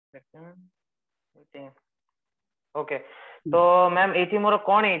Okay तो ma'am एठी मोर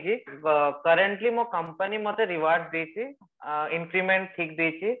कोन हेची करंटली मो कंपनी मते रिवार्ड देची इंक्रीमेंट ठीक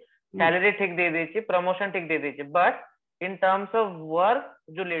देची सैलरी ठीक दे देची प्रमोशन ठीक दे देची but in terms of work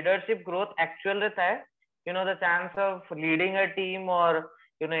जो लीडरशिप ग्रोथ एक्चुअल रे थाए you know the chance of leading a team और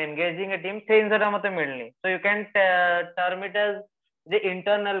you know engaging a team से इंजरा मते मिलनी so you can term it as the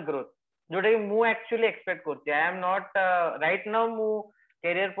internal growth जोटा कि मु एक्चुअली एक्सपेक्ट करती I am not right now मु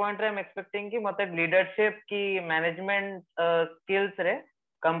कैरियर पॉइंट रे आई एम एक्सपेक्टिंग कि मते लीडरशिप की मैनेजमेंट स्किल्स रे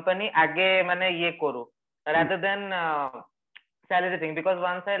कंपनी आगे माने ये करू rather than salary thing because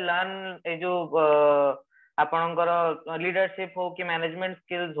once I learn ए जो आपनकर लीडरशिप हो कि मैनेजमेंट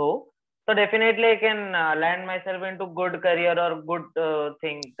स्किल्स हो तो definitely I can land my self into good career और गुड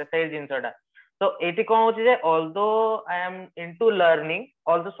थिंग द सेल जिंसटा तो एटी कोन होची जे although I am into learning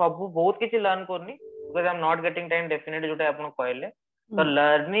although सब बहुत किछि लर्न करनी because I am not getting time definitely जोटा आपन कहले तो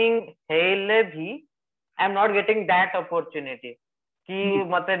लर्निंग हेले भी I am not getting that opportunity कि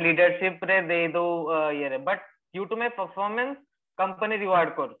मते लीडरशिप रे दे दो ये रे but due to my performance company reward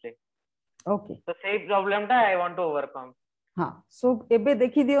करछे ओके तो सेही प्रॉब्लम टा आई वांट टू ओवरकम हां सो एबे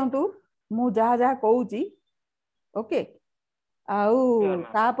देखि दियंतु मु जहा जहा कहूची ओके आउ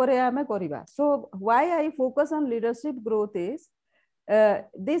तापरे आमे करिबा so why I focus on leadership growth is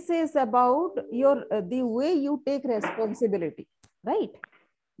this is about your the way you take responsibility, right?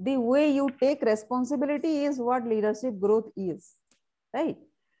 The way you take responsibility is what leadership growth is, right?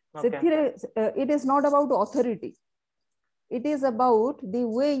 okay. It is not about authority, it is about the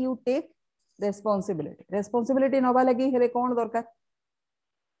way you take responsibility नबा लगी हेले कोन दरकार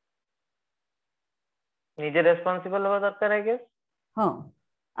निजे responsible होबा दरकार है के हां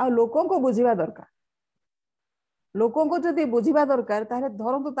आ लोकों को बुझिबा दरकार लोकों को जदि बुझिबा दरकार तारे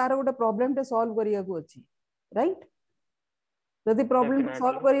धरंतु तार गोटे प्रॉब्लम टे सॉल्व करिया को अछि राइट जदि प्रॉब्लम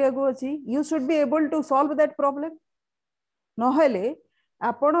सॉल्व करिया को अछि you should be able to solve that problem न हेले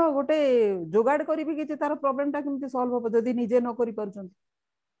आपण गोटे जोगाड़ करिबि कि तार प्रॉब्लम टा केमति सॉल्व हो जदि निजे न करि परछंती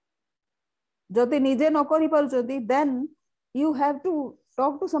जदि निजे न करि परछंती then you have to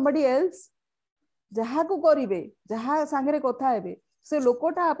talk to somebody else जहा को करिवे जहा संगे कथा हेबे से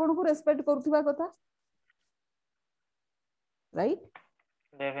लोकोटा आपण को रेस्पेक्ट करथुबा कथा राइट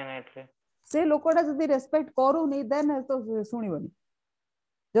डेफिनेटली से लोकटा जदि रेस्पेक्ट करूनी देन तो सुनिबनी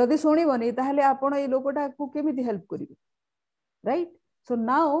जदि सुनिबनी ताहले आपण ए लोकटा को केमिति हेल्प करिवे राइट सो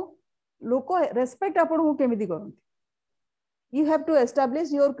नाउ लोक रेस्पेक्ट आपण को केमिति करंती you have to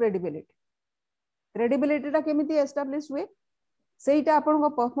establish your credibility टा केमिति एस्टैब्लिश हुए सेटा आपण को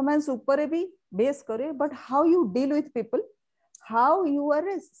परफॉर्मेंस ऊपर भी बेस करे but how you deal with people how you R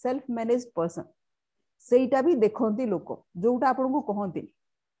A self managed person सेटा भी देखंती लोक जोटा आपण को कहंती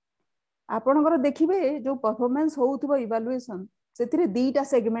आपणकर देखिबे जो परफॉर्मेंस होउथबो इवैल्यूएशन सेथिरे दीटा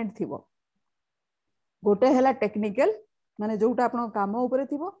सेगमेंट थिबो गोटे हैला टेक्निकल माने जोटा आपण काम ऊपर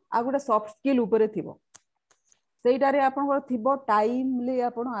थिबो आ गोटे सॉफ्ट स्किल ऊपर थिबो सेटा रे आपणकर थिबो टाइमली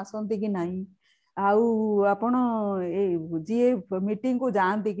आपण आसंती कि नाही आउ आपण ए जे मीटिंग को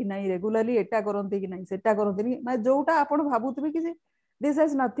जानती कि नाही रेगुलरली एटा करंती कि नाही सेटा करंती नि माने जोटा आपण भाबुतबे कि this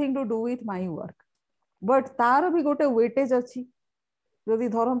has nothing to do with my work but तार भी गोटे वेटेज अछि जदि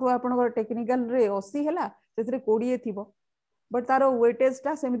धरंतु आपनकर टेक्निकल रे 80 हैला सेथरे 20 थिबो बट तार वेटेज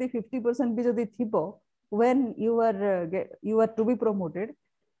टा सेमिति 50% भी जदि थिबो when you are to be promoted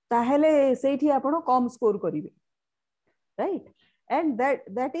ताहेले सेठी आपण कम स्कोर करिवे right and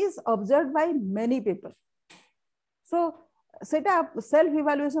that is observed by many people so सेटा सेल्फ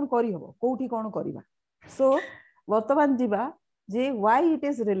इवैल्यूएशन करी हबो कोठी कोन करिबा सो वर्तमान जीवा जे व्हाई इट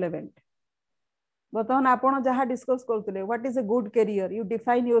इज रिलेवेंट बर्तमान आपण जहाँ डिस्कस करते what is a good career you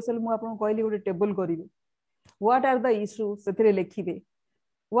define yourself मु आपन कहली गोटे टेबल करिवे what are the issue सेथिरे लेखिबे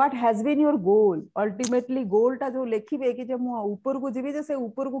what has been your goal ultimately गोल टा जो लेखिबे कि जे मु ऊपर को जीवी जे से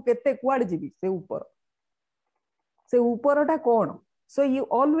ऊपर को केते क्वाड जीवी से ऊपर टा कोन so you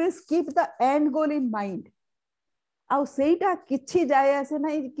always keep the end goal in mind आउ सेटा किछि जाय आसे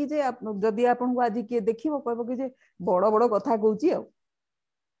नाही कि जे जदी आपन को आज के देखिबो कहबो कि जे बड़ बड़ कथा कहूची आ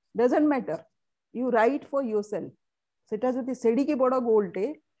doesn't matter you write for yourself सेटा जति सेडी के बड़ गोलटे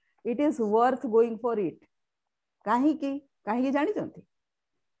it is worth going for it काहे की जानि जंती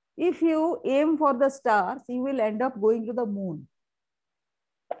if you aim for the stars you will end up going to the moon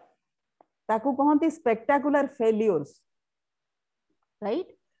ताकू कहंती spectacular failures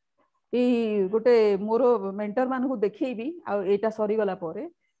right ई गोटे मोरो मेंटर मान को देखैबी आ एटा सरी गला परे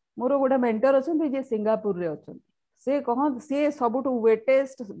मोरो गोटे मेंटर अछन जे सिंगापुर रे अछन से कहन से सबुटू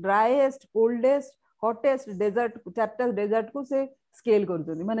wettest driest coldest hottest desert चारटा desert को से स्केल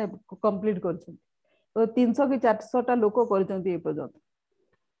करछन माने कंप्लीट करछन तो 300 कि 400 टा लोक करछन ए पर्यंत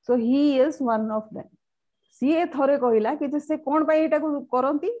सो he is one of them CA थरे कहला कि से कौन पाई एटा को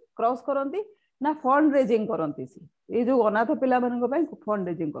करंती क्रॉस करंती ना फंड रेजिंग करंती सी ए जो अनाथ पिला मानक पई फंड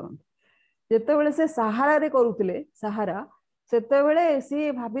रेजिंग करंती जेते बेले से सहारा रे करूतले सहारा सेते बेले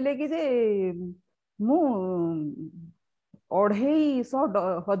सी भाबिले कि जे मु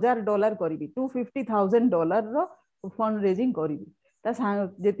 $250,000 करी $250,000 रो फंड रेजिंग करी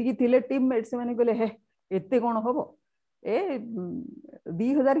जी थे टीममेट से मैंने कहले हे एते कौन हम ए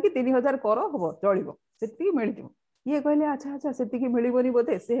 2,000 कि 3,000 कर हम चलो से मिल ये कहले अच्छा अच्छा से मिलबनी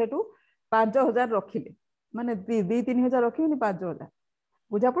बोधे से हेतु 5,000 रखिले माने 2-3,000 रखिबनी 5,000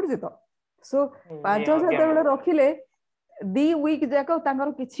 बुझा पड़ुଛି तो सो 5,000 तबले रखिले 2 वीक जाक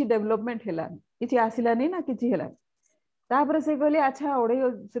तांगर किछि डेवलपमेंट हेलानी किछि आसिलानी ना किछि हेलानी तापर से कहले अच्छा ओडे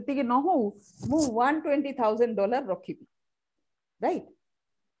सेति न हो मु $120,000 रखिबी राइट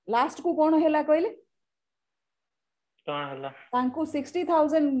लास्ट को कौन हेला कहले कौन हला तांको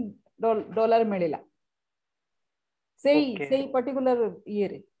 $60,000 मिलिला सेही पर्टिकुलर ये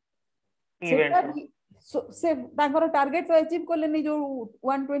रे सेटा भी से तांकर टारगेट तो अचीव करलेनी जो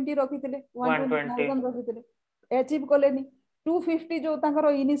 120 रखिथिले 120,000 रखिथिले अचीव करलेनी 250 जो तांकर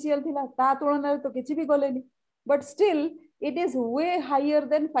इनिशियल थिला ता तुलना तो किछि भी करलेनी but still it is way higher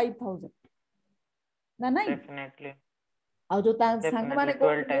than 5,000 ना नहीं डेफिनेटली आ जो संग माने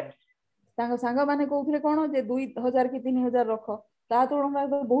तांग संग माने कहउथिले कोन जे 2,000 कि 3,000 रख ता तुलना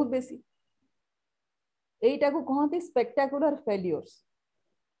तो बहुत बेसी एटा को कहंती स्पेक्टाकुलर फेलियर्स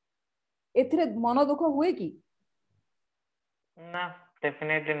एथिरे मन दुख हुए कि ना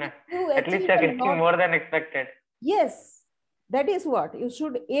डेफिनेटली ना at least getting more than expected yes that is what you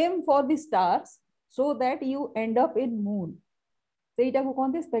should aim for the stars so that you end up in moon सेटा को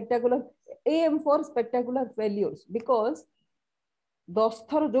कहंती spectacular aim for spectacular failures because 10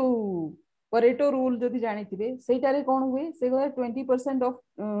 थर जो परेटो रूल जदि जानिथिबे सेटारे कोन हुए से 20% of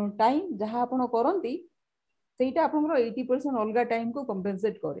time जहां आपण करंती सेटा आपनरो 80% अलगा टाइम को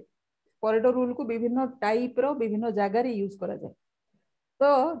कंपेंसेट करे परेटो रूल को विभिन्न टाइप रो विभिन्न जगह रे यूज करा जाय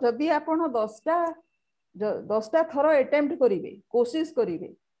तो जदि आपण 10टा थर अटेम्प्ट करिवे कोशिश करिवे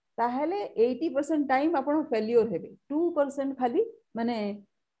ताहेले 80% टाइम आपण फेलियर हेबे 2% खाली माने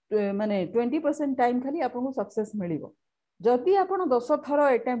 20% टाइम खाली आपन सक्सेस मिलिबो जदि आपण 10 थर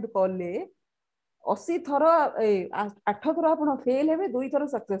अटेम्प्ट करले 80 थर 8 थर आपण फेल हेबे 2 थर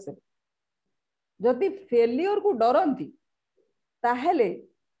सक्सेस हेबे जदि फेलियर को डरंती ताहेले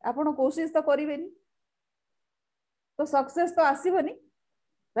आपण कोशिश तो करिवेनी तो सक्सेस तो आसीबनी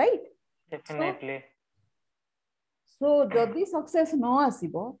राइट डेफिनेटली सो जदि सक्सेस न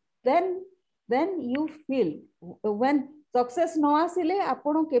आसीबो then you feel when success न आसिले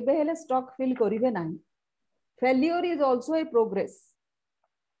आपण केबे हेले स्टक फील करिवे नाही failure is also a progress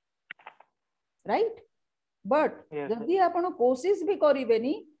right but जदि आपण कोशिश भी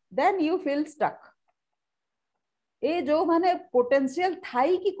करिवेनी देन यू फील स्टक ए जो माने पोटेंशियल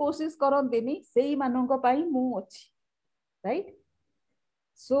थाई की कोशिश करंतिनी सेही मानंक पाई मु अछि राइट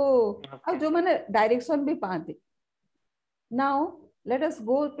सो आ जो माने डायरेक्शन भी पाते now let us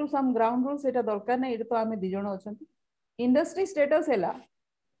go to some ground rules एटा दरकार नै एटा तो आमे दि जण अछंती इंडस्ट्री स्टेटस हैला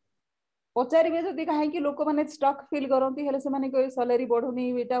पचारिबे जदि काहे कि लोक माने स्टक फील करंती हेले से माने कोई सैलरी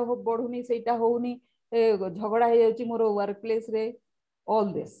बढ़ुनी एटा बढ़ुनी सेटा होउनी झगड़ा हे जाउची मोर वर्क प्लेस रे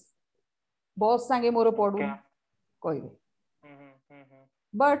ऑल दिस बॉस संगे मोर पडू कहबे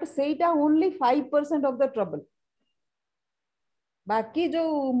बट सेटा ओनली 5% ऑफ द ट्रबल बाकी जो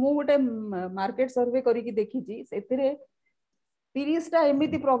मु गोटे मार्केट सर्वे करी की देखी छी सेतिरे 30टा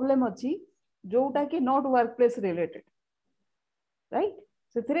एमिति प्रॉब्लम अछि जोटा कि not work place related right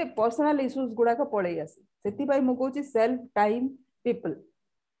सेतिरे personal issues गुडा को पळै आसी सेति पई मु कहूची सेल्फ टाइम पीपल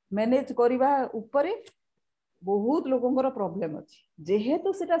मैनेज करिवा ऊपरे बहुत लोकंकर प्रॉब्लम अछि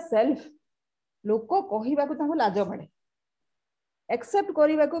जेहेतु सेटा सेल्फ लोक कहिबा को तांको लाज माडे एक्सेप्ट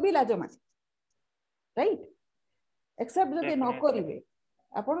करिबा को भी लाज माडे राइट एक्सेप्ट जदि न करिवे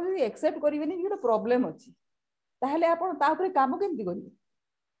आपण जदि एक्सेप्ट करिवेनी कि प्रॉब्लम अछि ताहले आपण ता ऊपर काम केमति करिवे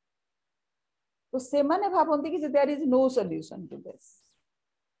तो से माने भाबंती कि there is no solution to this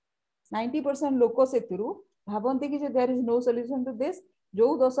 90% लोक सेतिरु भाबंती कि there is no solution to this जो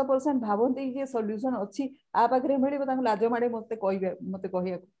 10% भाबंती कि सॉल्यूशन अछि आ पाखरे मिलिबो तांको लाज माडे मते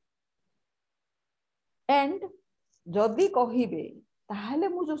कहिया एंड जदि कहिबे ताहले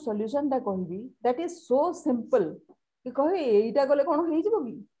मु जो सॉल्यूशन ता कहिबी दैट इज सो सिंपल कि कहे एइटा गले कोन हेइ जिवो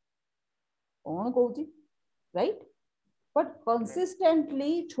कि कोन कहउची राइट बट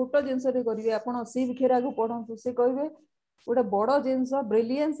कंसिस्टेंटली छोटो जिंस रे करिवे आपण शिव खेरा को पढंतु से कहबे ओटा बडो जिंस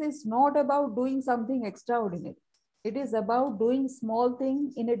brilliance is not about doing something extraordinary it is about doing small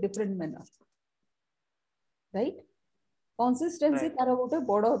thing in a different manner right consistency Right. तार गोटे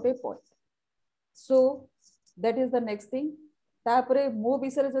बड़ point so that is the next thing तापरे मो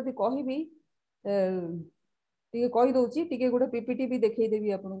विषय जदि कहबी टिके कहि दउची टिके गोटे पीपीटी भी देखै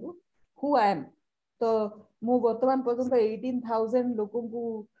देबी आपनको हु आई एम तो मु वर्तमान पर्यंत 18,000 लोकन को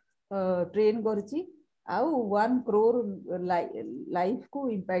ट्रेन करची आउ 1 crore लाइफ को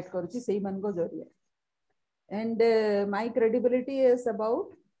इंपैक्ट करची सेही मन को जरिया and my credibility is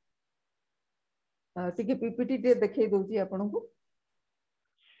about टिके पीपीटी देखै दउची आपनको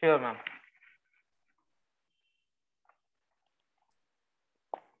Sure, ma'am.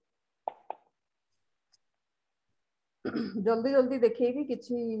 जल्दी जल्दी देखैबी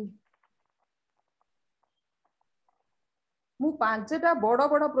किछि मु पांचटा बड़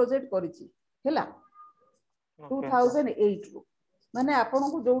बड़ प्रोजेक्ट करिछि हैला Okay. 2008 रो माने आपन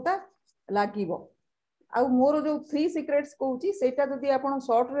को जोटा लागिवो आ मोर जो 3 सीक्रेट्स कहूची सेटा जदी आपन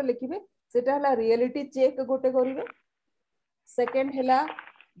शॉर्ट रे लिखिबे सेटा हला रियलिटी चेक गोटे करिवे सेकंड हला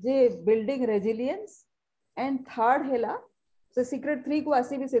जे बिल्डिंग रेजिलियंस एंड थर्ड हला से सीक्रेट 3 को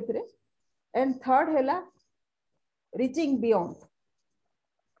आसीबी सेथरे एंड थर्ड हला रीचिंग बियॉन्ड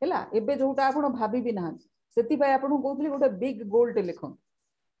हैला एबे जोटा आपन भाबी भी ना सेति भाई आपन कहउतली गोटे बिग गोल टे लिखन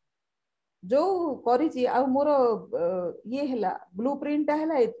जो करिछि आ मोर ये हला ब्लूप्रिंट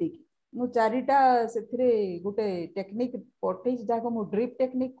हला एति मु चारिटा सेथरे गोटे टेक्निक पठै जाको मु ड्रिप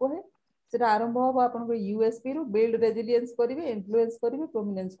टेक्निक कोहे सेटा आरंभ हो आपन को यूएसपी रो बिल्ड रेजिलियंस करिवे इन्फ्लुएंस करिवे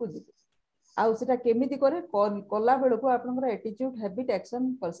प्रोमिनेंस को जिते आ सेटा केमिति करे कला बेल को आपन को एटीट्यूड हैबिट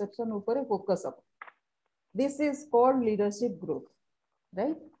एक्शन परसेप्शन ऊपर focus up this is called leadership growth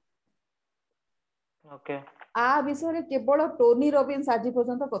right Okay. आ विषय केवल टोनी रॉबिन्स आज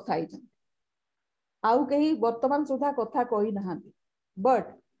पर्यंत कथा आइछन आउ कहीं वर्तमान सुधा कथा कही ना बट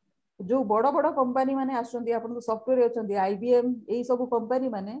जो बड़ बड़ कंपनी माने आसुंदी आपन को सॉफ्टवेयर अछंदी आईबीएम एई सब कंपनी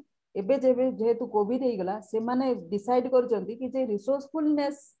माने एबे जेबे जेहेतु कोविड हे गला से माने डिसाइड करचंदी कि जे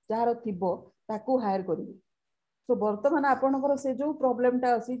रिसोर्सफुलनेस जहार थिबो ताकू हायर करबी सो वर्तमान आपनकर से जो प्रॉब्लम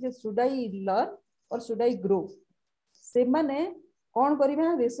टा अछि जे शुड आई लर्न और शुड आई ग्रो से माने कोन करिवे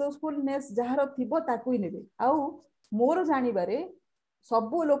ना रिसोर्सफुलनेस जहार थिबो ताकू ही नेबे आउ मोर जानि बारे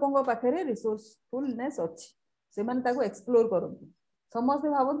सबु लोकंग पाखरे रिसोर्सफुलनेस अछि से माने ताकू एक्सप्लोर करंती समस्त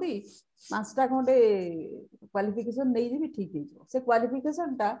भाबंती पांचटा खंडे क्वालिफिकेशन नै जेबी ठीक हे से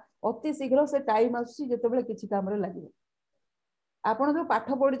क्वालिफिकेशन टा अति शीघ्र से टाइम आसी जेतेबेले किछि काम रे लागिबो आपण जो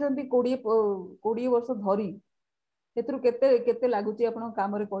पाठ पढिचंती 20 वर्ष धरी हेतु केते केते लागुची आपण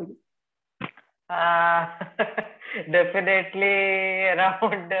काम रे कहबी Definitely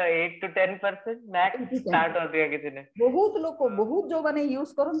around 8 to 10% max start हो दिया किसी ने बहुत लोक बहुत जो माने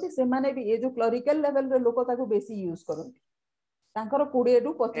यूज करंती से माने भी ए जो क्लरिकल लेवल रे लोक ताको बेसी यूज करंती तांकर 20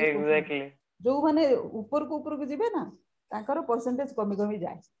 टू 25% Exactly. जो माने ऊपर को जिबे ना तांकर परसेंटेज कमी कमी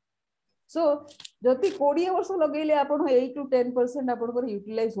जाए सो जति 20 वर्ष लगेले आपण 8 टू 10% आपण को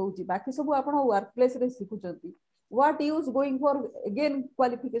यूटिलाइज होउची बाकी सब आपण वर्क प्लेस रे सिखुचंती what use going for again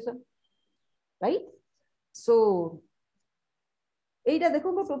qualification right so एटा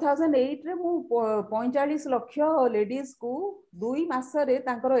देखो 2008 रे मु 45 लाख लेडीज को 2 मास रे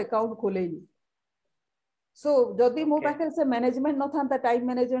तांकर अकाउंट खोलेली सो जदि मो पाखे से मैनेजमेंट न थांता time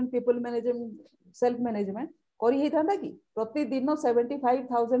management people management self management करी हे थांता कि प्रति दिन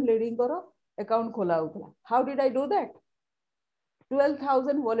 75,000 लेडीज करो अकाउंट खोला होतला how did I do that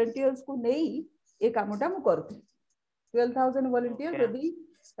 12,000 volunteers को नेई ए कामटा मु करथि 12,000 वॉलंटियर यदि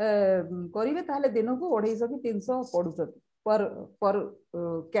करिवे ताले दिन को 250 कि 300 पडुछत पर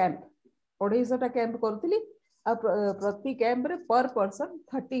कैंप 250 टा कैंप करथली आ प्रति कैंप रे पर पर्सन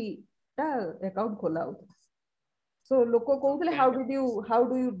 30 टा अकाउंट खोला होतला सो लोको कहउतले how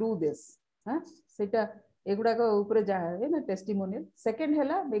do you do this हां सेटा एगुडा को ऊपर जाए ना टेस्टिमोनियल सेकंड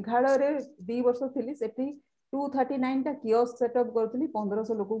हैला मेघालय रे 2 वर्ष थिली सेठी 239 टा कियोस्क सेटअप करथली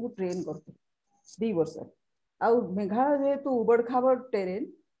 1500 लोगों को ट्रेन करथली 2 वर्ष आ मेघालय जेहेतु उबड़ खाबड़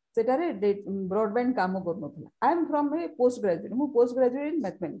टेरेन सेटारे ब्रॉडबैंड काम करनथला I am from A post graduate मु पोस्ट ग्रेजुएट इन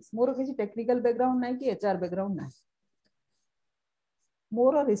मैथमेटिक्स मोर किसी टेक्निकल बैकग्राउंड नाही कि एचआर बैकग्राउंड नाही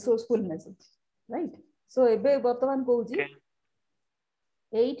मोर रिसोर्सफुलनेस राइट सो एबे वर्तमान कहूची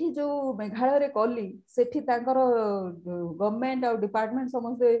एठी जो मेघालय रे कली सेठी तांकर गवर्नमेंट और डिपार्टमेंट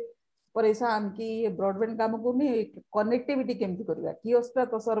समस्त परेशान कि ब्रॉडबैंड काम को नहीं कनेक्टिविटी केमती करबा कियोस्क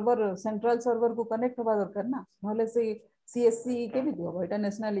तो सर्वर सेंट्रल सर्वर को कनेक्ट होबा दरकार ना नले से सीएससी केमती हो एटा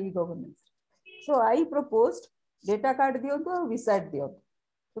नेशनल ई गवर्नेंस सो आई प्रपोज्ड डेटा कार्ड दियो तो विसाइड दियो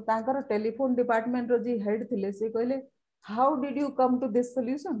तो तांकर टेलीफोन डिपार्टमेंट रो जी हेड थिले से कहले how did you come to this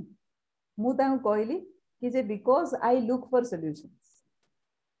solution मु तांको कहली कि जे because I look for solutions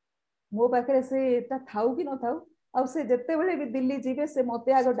मो पाखे से एटा थाउ कि न थाउ आ से जत्ते बेले भी दिल्ली जीवे से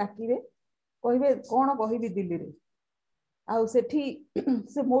मते आगो डाकिबे कहबे कोन कहबी दिल्ली रे आउ सेठी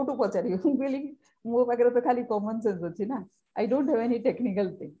से मोटू पचारि बोली मो पाखे तो खाली कॉमन सेंस अच्छी ना I don't have any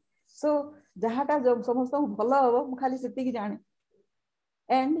technical thing so जहाटा जब समस्त भल हम मु खाली सेति जाने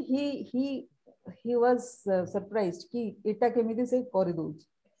एंड he was surprised कि एटा केमिति से कर दउछ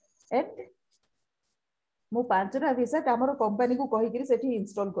एंड मु पांचटा विसेट हमर कंपनी को कहि करी सेठी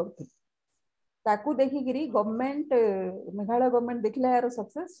इंस्टॉल करथि ताकू देखि करी गवर्नमेंट मेघालय गवर्नमेंट देखला यार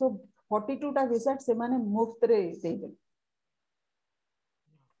सक्सेस सो 42 टा विसेट से माने मुफ्त रे देबे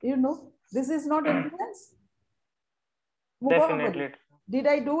you know this is not influence mu Definitely. did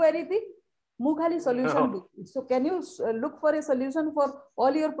I do anything mu khali solution No. so can you look for a solution for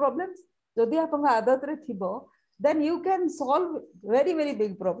all your problems jodi apanga adat रे thibo then you can solve very very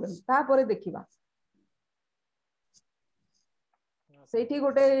big problems ta pore देखिबा सेठी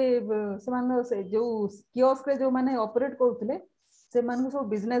गोटे सेमान से जो kiosk रे जो माने operate करथले से मान सब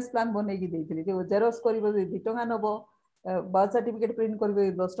बिजनेस प्लान बनै की देथिले जो जेरोक्स करबो 2 टका नबो बर्थ सर्टिफिकेट प्रिंट करबे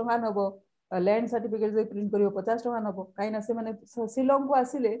 10 टका नबो लैंड सर्टिफिकेट जो प्रिंट करियो 50 टका नबो काइना से माने शिलोंग को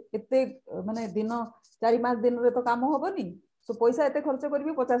आसिले एते माने दिन 4 मास दिन रे तो काम होबनी सो पैसा एते खर्च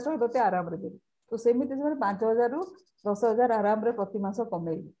करबी 50 टका दते आराम रे देबी तो सेमिति से 5000 रु 10000 आराम रे प्रति मास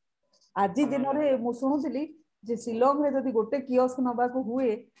कमेई आजि दिन रे मु सुनुथिली जे शिलोंग रे जदि गोटे कियोस्क नबा को हुए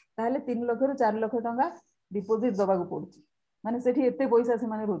ताले 3 लाख रु 4 लाख टका डिपोजिट दबा को पड़छि माने सेठी एते पैसा से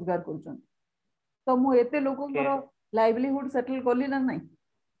माने रोजगार करछन तो मु एते लोकंकर लाइवलीहुड सेटल करली ना नहीं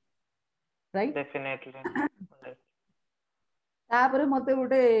राइट Definitely. तापर मते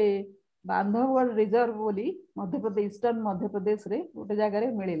गोटे बांधवगढ़ रिजर्व बोली मध्य प्रदेश ईस्टर्न मध्य प्रदेश रे गोटे जगह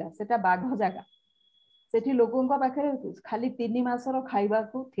रे मिलिला सेटा बाघ जगह सेठी लोकंका पाखरे खाली 3 मासर खाइबा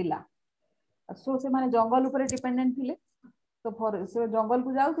को थिला सो से माने जंगल ऊपर डिपेंडेंट थिले तो से जंगल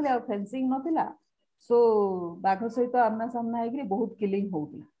को जाउथिले आ फेंसिंग नथिला सो बाघ सहित आमना सामना हेकरी बहुत किलिंग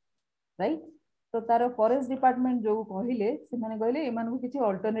होउतिला राइट तो तार फॉरेस्ट डिपार्टमेंट जो कहिले से माने कहले एमान को किछि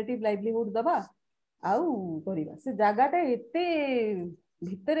अल्टरनेटिव लाइवलीहुड दबा आउ करिबा से जगाटा एते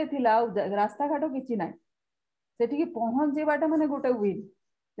भितरे थिला आ रास्ता घाट किछि नै सेठी की पहुंच जेबाटा माने गोटे विन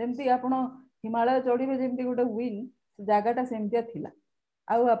जेमति आपण हिमालय चढ़ीबे जेमति गोटे विन से जगाटा सेमतिया थिला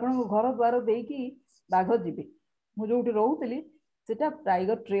आउ आपण घर द्वार देकी बाघ जिबे मु जोटी रहउतली सेटा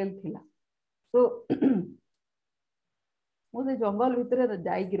टाइगर ट्रेल थिला तो मु से जंगल भितरे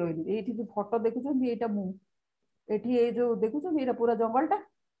जाईकी रहिली एठी जो फोटो देखुछन एटा मु एठी ए जो देखुछन एटा पूरा जंगलटा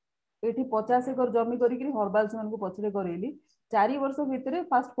एठी 50 एकर जमी करिकरी हर्बाल्स मान को पछरे करेली 4 वर्ष भितरे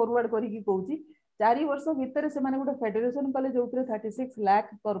फास्ट फॉरवर्ड करिकी कहूची 4 वर्ष भितरे से माने गोटे फेडरेशन कले जोउतरे 36 लाख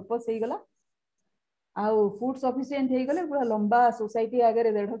कर्पस हे गला आउ फूड सफिशिएंट हे गले पूरा लंबा सोसाइटी आगे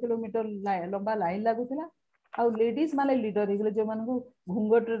 1.5 किलोमीटर लंबा लाइन लागुथिला आउ लेडीज माने लीडर हे गले जो मान को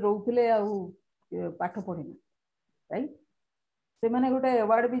घुंगट रे रहउथिले आउ पाठ पढिना राइट से माने गोटे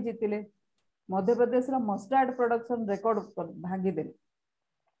अवार्ड भी जीतिले मध्य प्रदेश रा मस्टर्ड प्रोडक्शन रिकॉर्ड भागी देले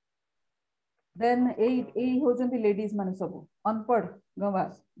देन ए होजंती लेडीज माने सब अनपढ़ गवार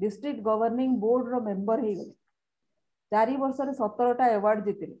डिस्ट्रिक्ट गवर्निंग बोर्ड रो मेंबर हे गले 4 वर्ष रे 17 टा अवार्ड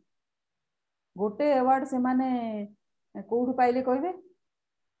जीतिले गोटे अवार्ड से माने कोउठु पाइले कहबे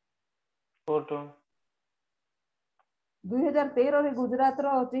फोटो 2013 रे गुजरात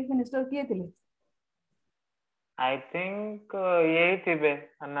रो चीफ मिनिस्टर किए थिले आई थिंक यही थिबे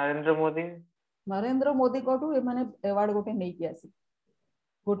नरेंद्र मोदी कोठु ए माने अवार्ड गोटे नै कि आसी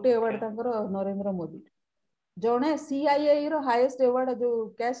गोटे अवार्ड तांकर नरेंद्र मोदी जणे सीआईआई रो हाईएस्ट अवार्ड जो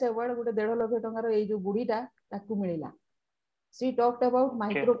कैश अवार्ड गोटे 1.5 लाख टंका रो ए जो बुढ़ीटा ताकू मिलिला she talked about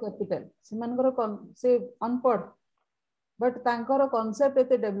micro capital सेमानकर से अनपढ़ बट तांकर कांसेप्ट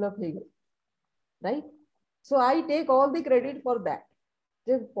एते डेवलप हे गय right so I take all the credit for that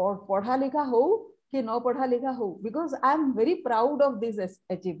जे पढ़ा लिखा हो कि न पढ़ा लिखा हो because I am very proud of this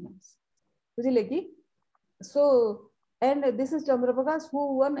achievements बुझिले कि so and this is Chandra Prakash who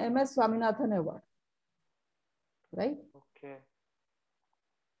won MS Swaminathan award right okay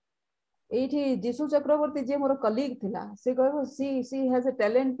एठी जीसु चक्रवर्ती जे मोर कलीग थिला से कहबो she has a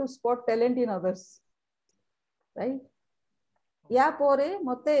talent to spot talent in others right या पोरे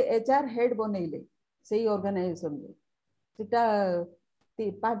मते HR head बनेइले सेही ऑर्गेनाइजेशन रे सेटा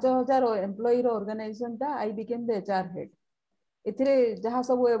 5000 एम्प्लॉई रो ऑर्गेनाइजेशन ता I became the HR head एथिरे जहा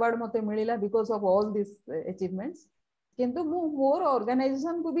सब अवार्ड मते मिलिला because of all this achievements किंतु मु मोर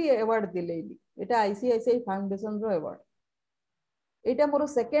ऑर्गेनाइजेशन को भी अवार्ड दिलेली एटा आईसीआईसीआई फाउंडेशन रो अवार्ड एटा मोर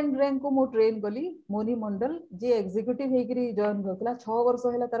सेकंड रैंक को मो ट्रेन कली मोनी मंडल जे एग्जीक्यूटिव हेकरी जॉइन करतला 6 वर्ष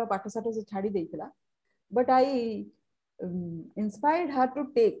हैला तार पाठ साठ से छाडी देइतला but I inspired her to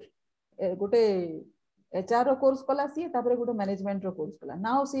take गोटे एचआर रो कोर्स कला सी तापर गोटे मैनेजमेंट रो कोर्स कला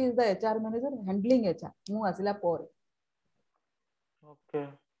now see is the HR manager handling HR मु आसिला पर ओके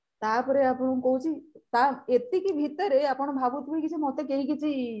तापर आपन कहूची ता एतिकी भितरे आपण भाबुथबे कि मते केही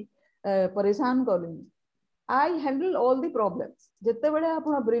किछि परेशान करलेनी I handle all the problems जते बेले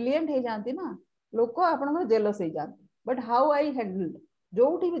आपण ब्रिलियंट हे जानती ना लोक आपण जेलस हे जानती बट हाउ आई हैंडल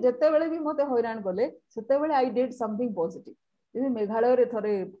जोठी भी जते बेले भी मते हैरान कले सेते बेले आई डिड समथिंग पॉजिटिव जे मेघालय रे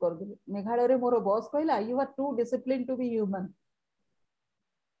थरे कर दिले मेघालय रे मोर बॉस कहला you are to discipline to be human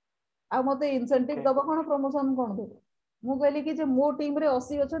आ मते इंसेंटिव दबो कोन प्रमोशन कोन दबो मु कहली कि जे मो टीम रे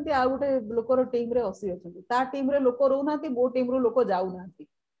 80 अछंती आ गुटे लोकर टीम रे 80 अछंती ता टीम रे लोक रहउनाती मो टीम रो लोक जाउनाती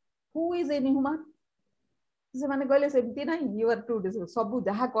हु इज इनह्यूमन से माने कहले सेमती नाही यू आर टू डिस सब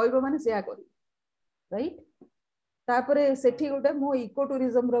जहा कहबो माने सेया करी राइट तापरे सेठी गुटे मो इको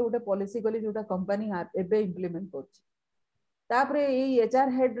टूरिज्म रो गुटे पॉलिसी कली जोटा कंपनी एबे इंप्लीमेंट करछि तापरे ए एचआर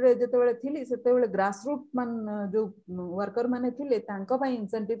हेड रे जते बेले थिली सेते बेले ग्रास रूट मान जो वर्कर माने थिले तांको पई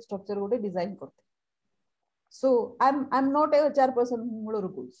इंसेंटिव स्ट्रक्चर गोटे डिजाइन करते सो I am not a HR person मूल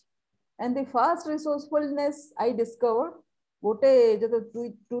रुकुच and the first resourcefulness I discovered गोटे जते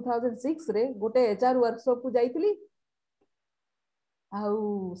 2006 रे गोटे एचआर वर्कशॉप को जाईतिली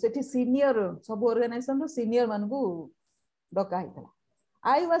आउ सेठी सीनियर सब ऑर्गेनाइजेशन रो सीनियर मान को डका हितला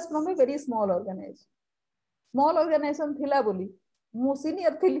I was from a very small organisation थिला बोली मु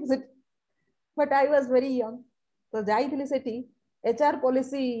senior थिली Sethi but I was very young तो जाईतिली सेठी एचआर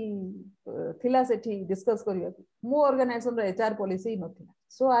पॉलिसी थिला सेठी डिस्कस करिया मो organisation row HR policy नथिला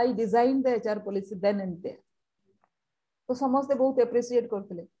so I design the HR policy then and there तो समस्त बहुत एप्रिशिएट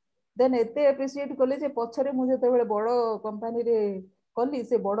करथिले देन एते एप्रिशिएट कले जे पछरे मु जते बेले बड़ कंपनी रे कली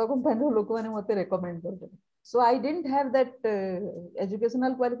से बड़ कंपनी रो लोक माने मते recommend करथले so I didn't have that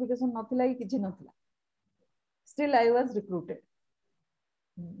educational qualification नथिला कि किछि नथिला still I was recruited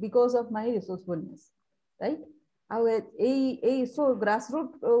because of my resourcefulness right आउ ए सो ग्रास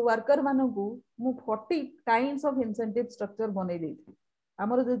रूट वर्कर मानकू मु 40 काइंड्स ऑफ इंसेंटिव स्ट्रक्चर बनै देथि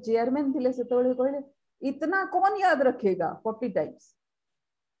हमर जो चेयरमैन थिले सेते बेले कहले इतना कौन याद रखेगा 40 टाइम्स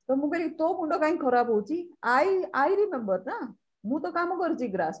तो मु कहली तो मुंड कहीं खराब होची आई रिमेंबर ना मु तो काम करची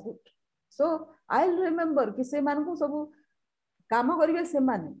grass root so I remember कि से मान को सब काम करिवे से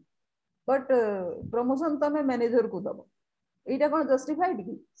माने बट प्रमोशन तमे मैनेजर को दबो एटा कोन जस्टिफाइड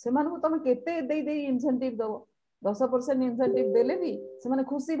कि से मान को तमे केते दे दे इंसेंटिव दबो 10% इंसेंटिव देले भी से माने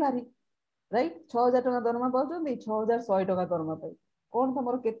खुशी भारी राइट 6000 टका दरमा पाउछन 6100 टका दरमा पाइ कोन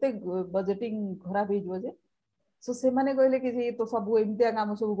तमरो केते बजेटिंग खराब हे जो जे सो से माने कहले कि ये तो सब एमतिया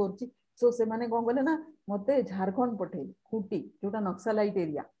काम सब करछि सो से माने कोन कहले ना मते झारखंड पठे खूटी जोटा naxalite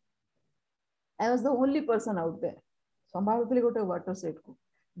area I was the only person out there संभाळुतली गोटे वाटर सेट को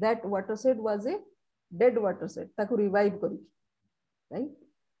that water set was a dead water set ताको रिवाइव करी राइट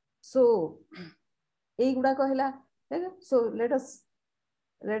सो ए गुडा कहला so let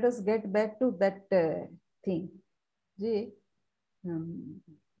us get back to that thing जे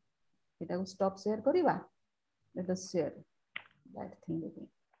एटा को stop share करिवा let us share that thing again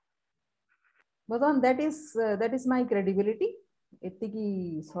but on that is my credibility etiki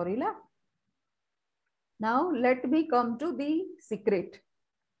sorila now let me come to the secret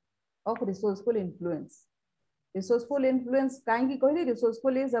of resourceful influence kahi कहली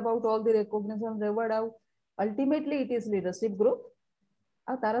resourceful is about all the recognition reward out ultimately it is leadership growth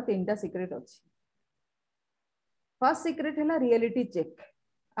आ तारा तीनटा secret अछि first secret हला reality check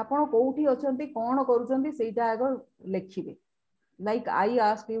आपण कोठी अछंती कोन करूछंती सेटा आगो लेखिबे like I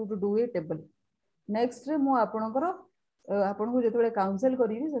ask you to do a table next रे मु आपनकर आपन को जेते बेले काउंसिल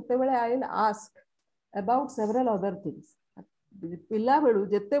करिवि सेते बेले आई will ask about several other things पिला बेलु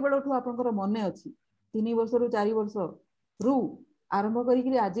जेते बेलठु आपनकर मने अछि 3 वर्ष रु 4 वर्ष रु आरंभ करी कि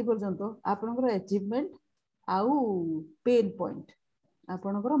आजि पर्यंत आपनकर अचीवमेंट आउ पेन पॉइंट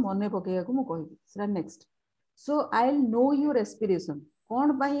आपनकर मने पकेया को मु कहिबि सेटा next so I will know your aspiration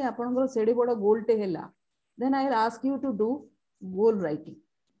कौन पाई आपनकर सेडी बड़ गोल टे हैला then I will ask you to do goal writing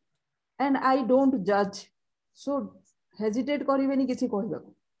and I don't जज सो हेजिटेट करिवेनी किछि कहबा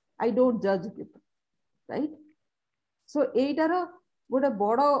आई डोंट जज पीपल राइट सो एटार गोटे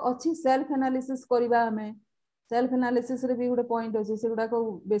बड़ अछि सेल्फ एनालिसिस करबा हमें सेल्फ एनालिसिस रे भी गोटे पॉइंट अछि सेगुडा को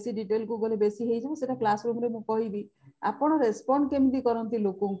बेसी डिटेल को गले बेसी हे जबो सेटा क्लासरूम रे मु कहिबी आपण रेस्पोंड केमदी करंती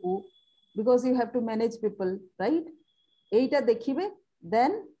लोकन को because you have to manage people right Etah देखिबे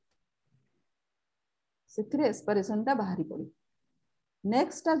then सेथरे aspiration ता बाहरी पड़ी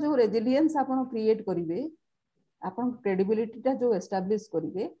नेक्स्ट ता जो रेजिलियंस आपण क्रिएट करिवे आपण क्रेडिबिलिटी ता जो एस्टैब्लिश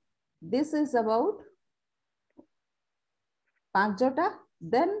करिवे this is about पांचटा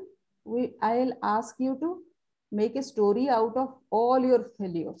then I will ask you to make a story out of all your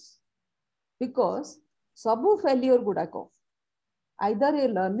failures because सबु फेलियर गुडा को आइदर ए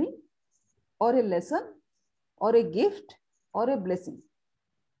लर्निंग और ए लेसन और a gift or a blessing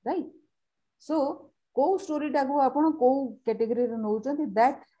right so को story टाको आपण को category रे नउचंती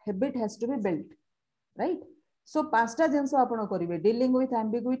that habit has to be built right so पांचटा जिंस आपण करिवे डीलिंग विथ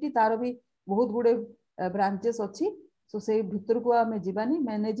एम्बिग्युइटी तार भी बहुत गुडे ब्रांचेस अछि सो से भितर को आमे जीवानी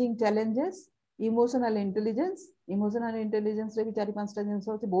मैनेजिंग चैलेंजेस इमोशनल इंटेलिजेंस रे भी चारि पांचटा जिंस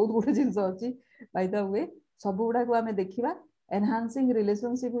अछि बहुत गुडे जिंस अछि बाय द वे सब गुडा को आमे देखिबा एनहांसिंग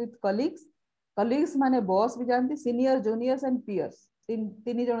रिलेशनशिप विथ कलीग्स माने बॉस भी जानती सीनियर जूनियर्स एंड पियर्स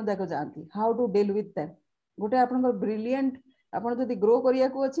तीन जन जाक जानती how to deal with them गोटे आपन ब्रिलियंट आपन जदी ग्रो करिया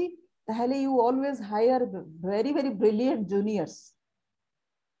को अछि ताहले you always hire very very brilliant juniors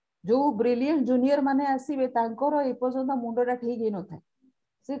जो ब्रिलियंट जूनियर माने आसीबे तांकर ए पर्यंत मुंडटा ठीक हे न थाए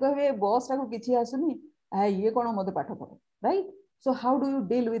से कहबे बॉस टाको किछि आसुनी आ ये कोन मते पाठ पढ right so how do you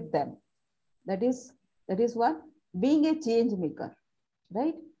deal with them that is one being a change maker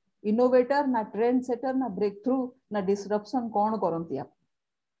right innovator ना ट्रेंड सेटर ना ब्रेक थ्रू ना डिसरप्शन कौन करती आप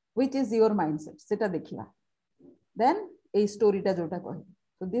व्हिच इज योर माइंडसेट सेटा देखिबा देन ए स्टोरीटा जोटा कहि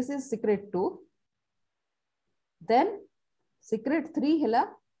so this is secret 2 then secret 3 हैला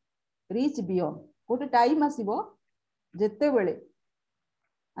रीच बियॉन्ड गोटे टाइम आसीबो जेते बेले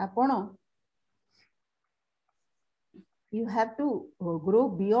आपण you have to grow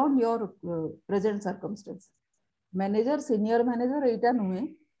beyond your present circumstance manager senior manager एटा नुहे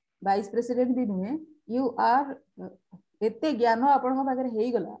वाइस प्रेसिडेंट भी नुहे यू आर एते ज्ञान आपण पाखे हे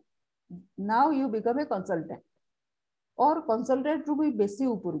गला now you become a consultant or consultant रु भी बेसी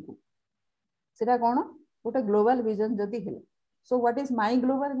ऊपर को सेटा कोन गोटे ग्लोबल विजन जदी हेले so what is my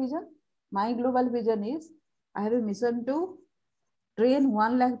global vision is I have a mission to train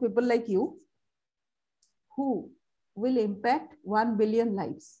 1 lakh people like you who will impact 1 billion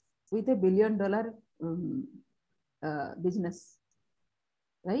lives with a $1 billion business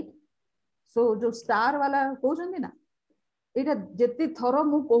right so जो स्टार वाला कहउछन ना एटा जेते thorough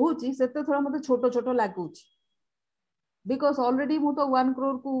मु कहूची सेते thorough मते छोटो छोटो लागुची बिकॉज ऑलरेडी मु तो 1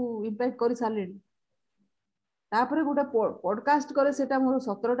 crore को इम्पैक्ट करि सालेनी तापरे गोटे पॉडकास्ट करे सेटा मोर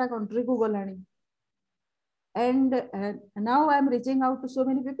 17टा कंट्री को गलानी and now I am reaching out to so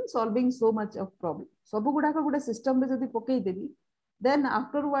many people solving so much of problem सब गुडा को गोटे सिस्टम रे जदी पकई देबी then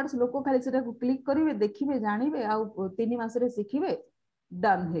afterwards लोक खाली सेटा को क्लिक करिवे देखिबे जानिबे आ 3 मास रे सिखिबे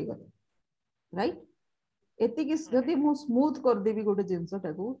डन हे गले राइट एति कि जदी मु स्मूथ कर देबी गोटे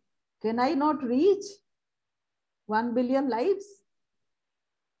जिंसटा को can I not reach 1 billion lives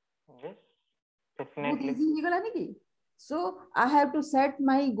yes definitely easy हे गला नि कि so I have to set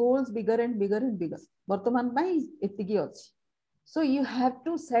my goals bigger and bigger वर्तमान पाई एतिकी अछि so you have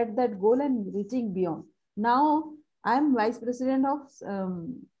to set that goal and reaching beyond now I am vice president of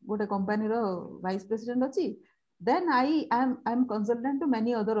गोटे company रो vice president अछि then I am consultant to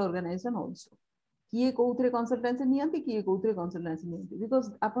many other organization also किए कोउथरे consultancy नियंती किए कोउथरे consultancy नियंती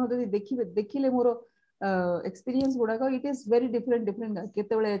because आपण जदी देखिले मोर experience गुडा इट इज वेरी डिफरेंट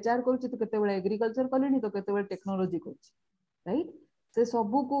केते बेले एचआर करछि तो केते बेले एग्रीकल्चर कलिनी तो केते बेले टेक्नोलॉजी करछि राइट से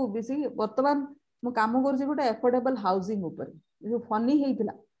सब को बेसी वर्तमान मु काम करछि गोटे एफोर्डेबल हाउसिंग ऊपर जो फनी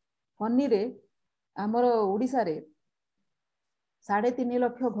हेइतिला फनी रे हमर ओडिसा रे 3.5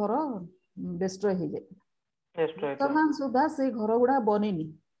 लाख घर डिस्ट्रॉय हे जाय वर्तमान सुधा से घर गुडा बनेनी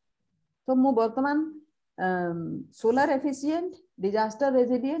तो मु वर्तमान solar efficient disaster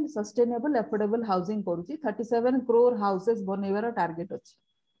resilient sustainable affordable housing करूची 37 crore हाउसेस बनेबार टार्गेट अछि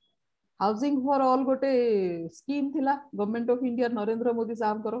हाउसिंग फॉर ऑल गोटे स्कीम थिला government of India Narendra Modi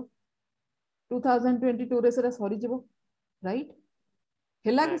साहब करो 2022 रे सेरा सरी जिवो राइट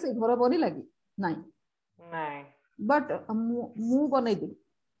हेला कि से घर बनी लागी नहीं बट मु बनै दे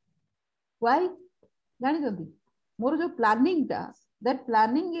व्हाई जानि जंती मोर जो प्लानिंग टा that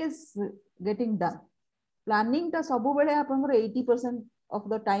planning is getting done planning टा सब बेले आपन 80% ऑफ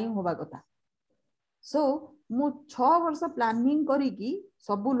द टाइम होबा कथा सो मु 6 वर्ष प्लानिंग करी कि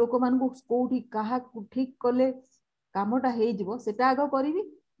सब लोक मान को कोठी कहा ठीक कले कामटा हे जिवो सेटा आगो करिवि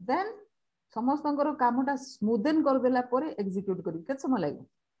देन समस्तंकर कामटा स्मूथन कर देला परे एग्जीक्यूट करी केत समय लागो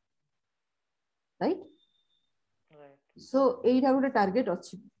राइट सो एइटा गोटे टार्गेट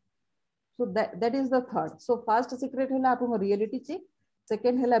अछि so that is the third so first secret hela आपन रियलिटी चेक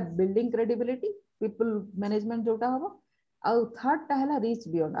सेकंड हला बिल्डिंग क्रेडिबिलिटी पीपल मैनेजमेंट जोटा हबो आ थर्ड टा हला रीच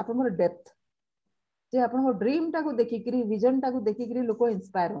बियॉन्ड आपन डेप्थ जे आपन ड्रीम टा को देखि करी विजन टा को देखि करी लोक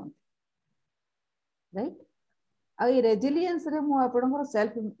इंस्पायर होन राइट आ ये रेजिलियंस रे मु आपन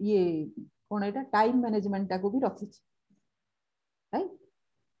सेल्फ ये कोन एटा टाइम मैनेजमेंट टा को भी रखि छी राइट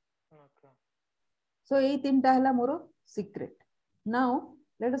ओके सो ए तीनटा हला मोर secret now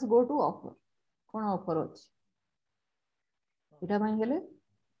let us go to offer कोन ऑफर अछि एटा माइ हेले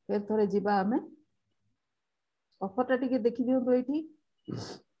फेर थोरे जिबा हमें ऑफर टा टिके देखि दियो तो एठी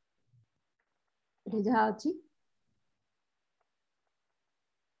एठी जहा अछि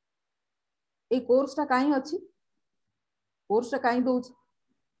ए कोर्स टा काई अछि कोर्स टा काई दउछ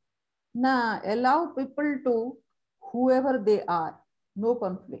ना allow people to whoever they are no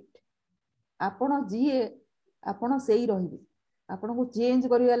conflict आपण जीए आपण सेही रहिबे आपण को चेंज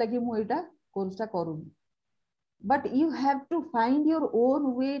करिया लागि मु एटा कोर्स टा करूनी but you have to find your own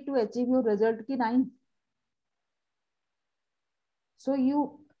way to achieve your result ki nahi so you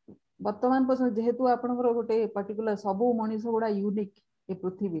वर्तमान पर जेहेतु आपनकर गोटे पर्टिकुलर सब मनीष गुड़ा यूनिक ए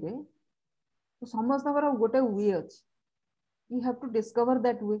पृथ्वी रे तो समस्त गोटे वे अछि you have to discover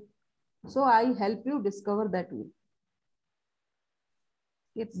that way so I help you discover that way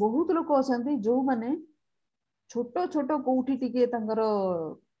ये बहुत लोक अछंती जो माने छोटो छोटो कोठी टिके तांकर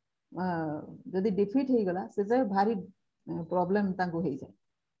जदि डिफिट हे गला से भारी प्रॉब्लम तांको हे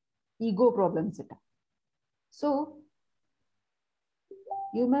जाय ईगो प्रॉब्लम सेटा so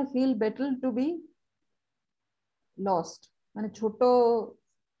you may feel better to be lost माने छोटो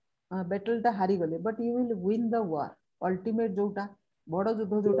बैटल टा हारी गले but you will win the war ultimate जोटा बड़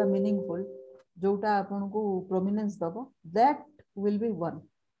युद्ध जोटा मीनिंगफुल जोटा आपन को प्रोमिनेंस दबो that will be one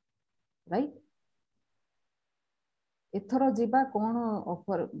right एथरो जीवा कोन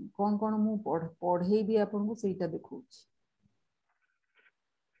ऑफर कोन कोन मु पढ़े भी आपन को सेटा देखौ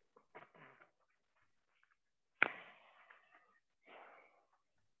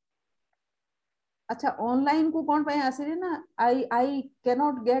अच्छा ऑनलाइन को कौन पे आसे ना I can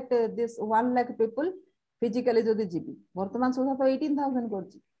not get this 1 lakh people physically जदि जीबी वर्तमान सुधा तो 18000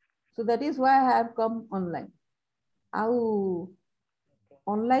 करछि सो that is why I have come online आउ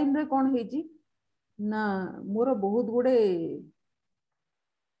ऑनलाइन रे कोन हेजी ना मोर बहुत गुडे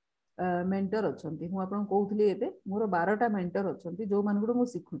मेंटर अछंती मु आपन कहउथली एते मोर 12टा मेंटर अछंती जो मान गुडो मु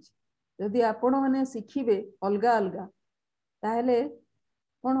सिखुछि यदि आपण माने सिखिबे अलगा अलगा ताहेले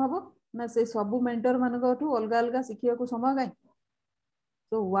कोन हबो ना से सब मेंटर मानकठू अलग अलग शिखिया को समय गाय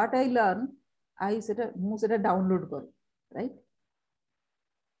so what I learn I सेटा मु सेटा डाउनलोड कर राइट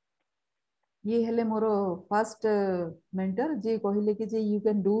ये हेले मोर फर्स्ट मेंटर जे कहिले कि जे you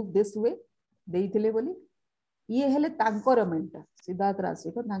can do this way देइथिले बोली ये हेले तांकर मेंटर सिद्धार्थ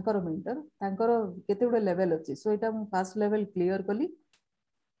राशि को तांकर मेंटर तांकर केते गुडे लेवल अछि सो एटा मु फर्स्ट लेवल क्लियर कली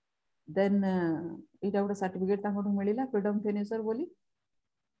देन एटा गुडे सर्टिफिकेट तांकठू मिलिला फ्रीडम फिनिशर बोली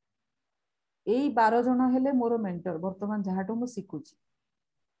एई 12 जन हेले मोर मेंटर वर्तमान जहाटो मु सिखुची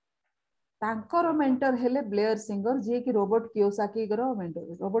तांकर मेंटर हेले ब्लेयर सिंगर जे कि रॉबर्ट कियोसाकी गरो मेंटर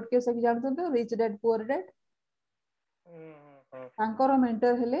रॉबर्ट कियोसाकी जानते तो रिच डैड पुअर डैड तांकर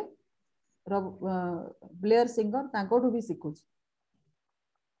मेंटर हेले ब्लेयर सिंगर तांकोठू भी सिखुची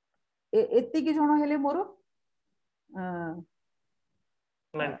एत्ती की जण हेले मोर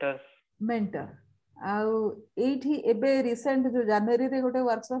मेंटर आउ एठी एबे रिसेंट जो जनवरी रे गोटे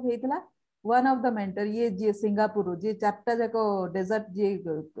workshop हेतिला one of the mentor ये जे सिंगापुर जे चारटा जाको डेजर्ट जे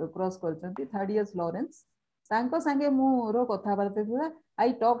क्रॉस करचंती 3rd इयर्स लॉरेंस तांको संगे मोर कथा बार्ता थुला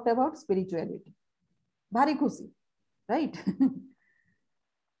आई टॉक्ड अबाउट स्पिरिचुअलिटी भारी खुशी राइट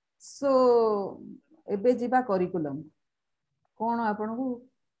सो एबे जीवा करिकुलम कोन आपन को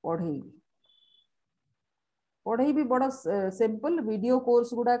पढ़ेई भी बड़ा सिंपल वीडियो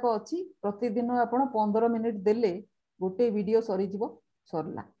कोर्स गुडा को अछि प्रतिदिन आपण 15 मिनिट देले गोटे वीडियो सरी जीवो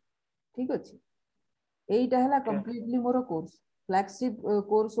सरला ठीक अछि एइटा हला completely more course flagship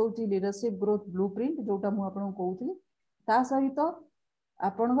course होची लीडरशिप ग्रोथ ब्लूप्रिंट जोटा मु आपन को कहउथली ता सहित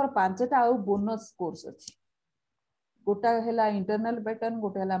आपनकर पांचटा आउ बोनस कोर्स अछि गोटा हला इंटरनल पैटर्न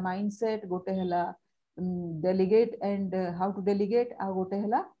गोटे हला माइंडसेट गोटे हला delegate and how to delegate आ गोटे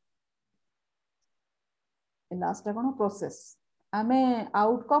हला लास्ट कोन प्रोसेस आमे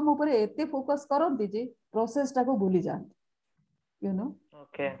आउटकम ऊपर एते फोकस करंती जे प्रोसेस टा को भूली जान यू नो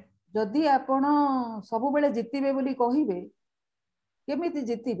ओके जदि आपण सब बेले जितिबे बोली कहिबे केमिति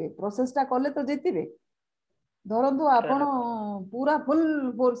जितिबे प्रोसेस टा करले तो जितिबे धरंतु आपण पूरा फुल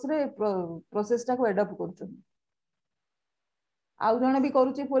फोर्स रे प्रोसेस टा को एडॉप्ट करछन आउ जने भी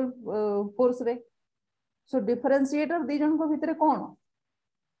करूची फुल फोर्स रे सो डिफरेंशिएटर दी जन को भितरे कोन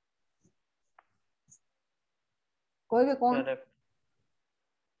कहबे कोन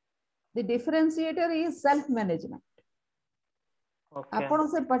the differentiator is self management आपण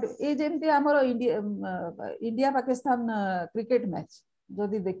से ए जेंति हमर इंडिया पाकिस्तान क्रिकेट मैच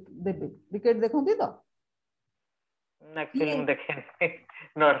जदि देबे क्रिकेट देखंती तो एक्चुअली हम देखे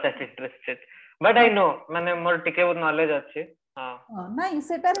not that interested but I know माने मोर टिके बहुत नॉलेज अछि हां नहीं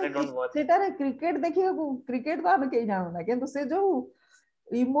सेटारे क्रिकेट देखियो क्रिकेट को हम के जानो ना किंतु से जो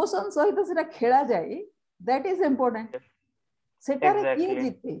इमोशन सहित सेटा खेला जाए दैट इज इंपोर्टेंट सेटारे की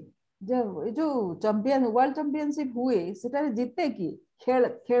जीते जो चैंपियन वर्ल्ड चैंपियनशिप हुए सेटारे जीते की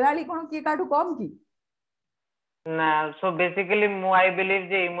खेलाड़ी कोन किए काटू कम की ना सो बेसिकली मु आई बिलीव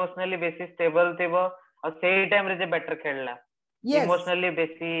जे इमोशनली बेसी स्टेबल थिबो और सेही टाइम रे जे बेटर खेलला यस इमोशनली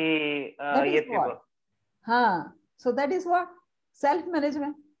बेसी दैट ये इज थिबो व्हाट हाँ सो that is what self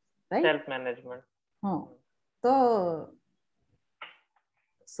management right self management हाँ तो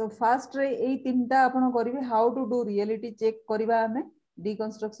सो फास्ट रे एई तीनटा आपण करिवे how to do reality check करबा हमें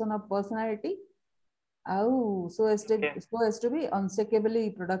डिकंस्ट्रक्शन ऑफ पर्सनालिटी आउ so as to be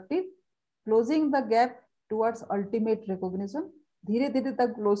unshakably productive closing the gap towards ultimate recognition धीरे धीरे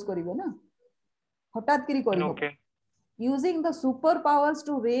तक क्लोज करिवे ना हठात करी करी हो okay using the super powers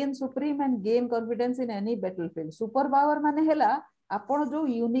to reign supreme and gain confidence in any battlefield super power माने हैला आपण जो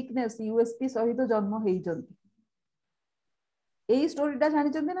यूनिकनेस यूएसपी सहित जन्म हेइचंती एई स्टोरीटा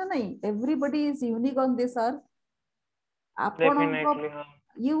जानिचंती ना नहीं everybody is unique on this earth आपणको definitely हां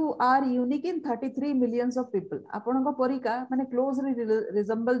you are unique in 33 millions of people आपणको परिका माने क्लोजली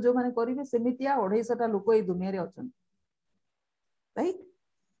रिजेंबल जो माने करिवे सेमितिया 250 टा लोक ए दुनिया रे अछन right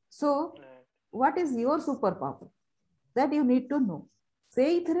so what is your super power that you need to know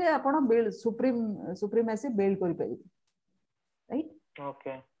सेई थरे आपण बिल्ड सुप्रीमेसी बिल्ड करि परिबे right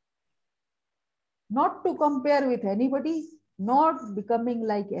okay not to compare with anybody not becoming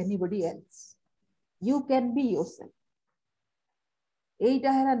like anybody else you can be yourself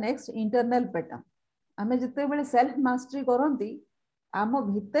एटा है next internal pattern आमे जते बेले self mastery करंती आम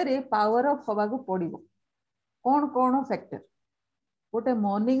भितरे पावर ऑफ हवा को पड़िबो कोन कोन फैक्टर गोटे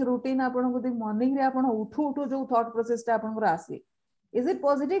मॉर्निंग रूटीन आपन को मॉर्निंग रे आपन उठू उठू जो थॉट प्रोसेस ता आपन को आसी is it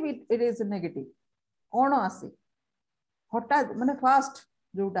positive it is negative कोन आसी हठात माने फास्ट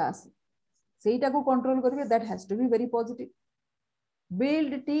जोटा आसी सेटा को कंट्रोल करिवे that has to be very positive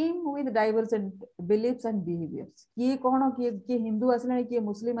build team with divergent beliefs and behaviors किए कोन किए हिंदू आसले किए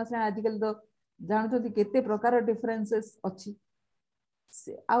मुस्लिम आसले आजकल तो जानतो केते प्रकार डिफरेंसेस अछि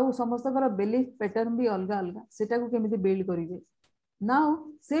आउ समस्तकर बिलीफ पैटर्न भी अलग अलग सेटा को केमिति बिल्ड करिवे नाउ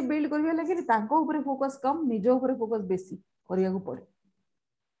से बिल्ड करिवे लागि तांको ऊपर फोकस कम निजो ऊपर फोकस बेसी करिया को पड़े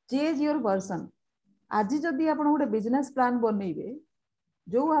चेंज योर वर्जन आज जदी आपण गोटे बिजनेस प्लान बनइबे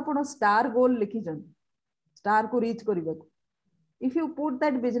जो आपण स्टार गोल लिखि जन स्टार को रीच करिवे if you put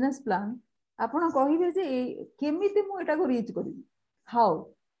that business plan आपण कहिबे जे केमिति मु एटा को रीच करिबी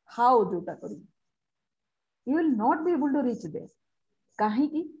how जोटा करिबी you will not be able to reach there काहे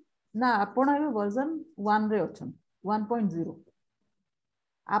की ना आपण ए वर्जन 1 रे अछन 1.0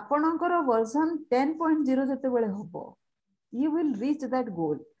 आपणकर वर्जन 10.0 जते बेले हबो you will reach that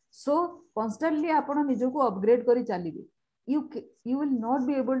goal so constantly आपण निजो को अपग्रेड करी चलीबे you will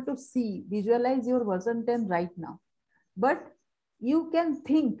not be able to see visualize your version 10 right now but you can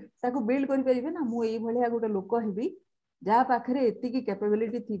think ताको बिल्ड करि परिबे ना मु एई भलिया गोटे लोक हेबी जा पाखरे एति की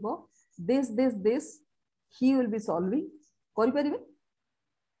कैपेबिलिटी थिबो this he will be solving करि परिबे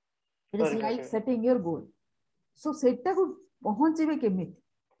it is like setting your goal so सेटा को पहुंचीबे केमिति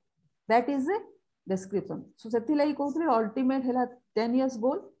that is a description so सेति लाइ कहथले अल्टीमेट हैला 10 इयर्स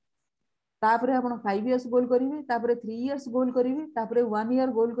गोल तापरे आपण 5 इयर्स गोल करिवे तापरे 3 इयर्स गोल करिवे तापरे 1 ईयर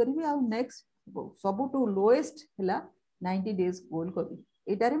गोल करिवे आ नेक्स्ट सब टू लोएस्ट हैला 90 days गोल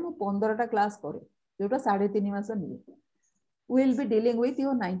करी एटारे मु 15 टा क्लास करे जोटा 3.5 मास निये will be dealing with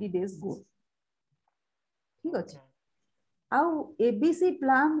your 90 days goal ठीक अछि आउ एबीसी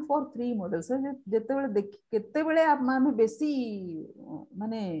प्लान फॉर 3 मॉडल्स जेते बेले देख केते बेले आप माने बेसी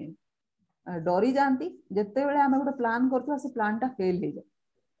माने डरी जानती जेते बेले हम गोटे प्लान करथवा से प्लान टा फेल हे जाय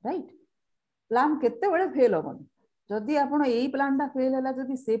राइट प्लान केते बेले फेल होबन जदी आपण एई प्लान टा फेल होला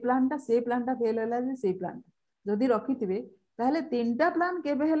जदी से प्लान टा फेल होला जे से प्लान जदि रखिथिबे ताहले तीनटा प्लान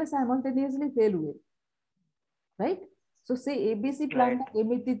केबे हेले साइमल्टेनियसली फेल हुए राइट सो से एबीसी प्लान टा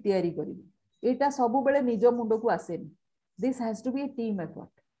केमिति तयारी करिवे एटा सब बेले निजो मुंडो को आसेनी this has to be a team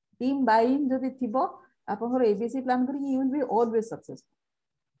effort team buying जदि थिबो आपनकर एबीसी प्लान करी you will be always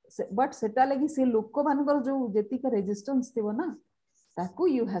successful but सेटा लगी से लोक मानकर जो जेति का रेजिस्टेंस थिबो ना ताकू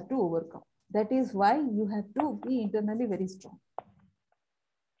you have to overcome that is why you have to be internally very strong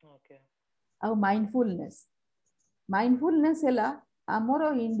okay आ माइंडफुलनेस हैला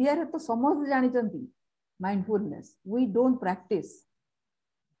हमरो इंडिया रे तो समस्त जानि चंती माइंडफुलनेस वी डोंट प्रैक्टिस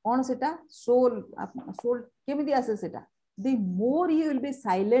कोन सेटा सोल केमिति आसे सेटा the more you will be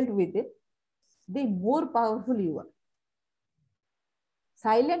silent with it the more powerful you are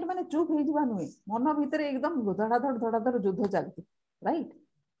silent माने चुप हे जिबा नुए मन भीतर एकदम धड़ाधड़ युद्ध चलती right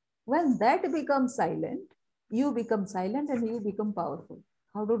when that becomes silent you become silent and you become powerful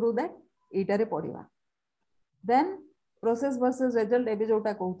how to do that एटारे पढ़िबा then process versus result एबे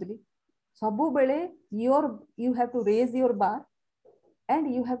जोटा कहउतली सबु बेले you have to raise your bar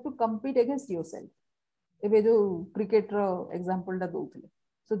and you have to compete against yourself एबे जो cricket रो example टा दउथले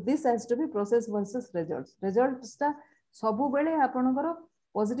so this has to be process versus results टा सबु बेले आपनकर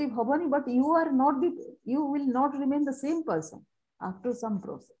positive हबनी but you are not the you will not remain the same person after some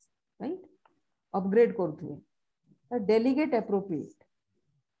process right upgrade करथुए delegate appropriate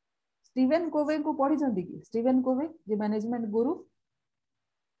Steven कोवे को पढ़ी छंती कि Steven Kove J management Guru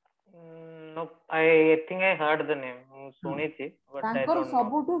no I think I heard the name सुनी थी but I तांकर don't know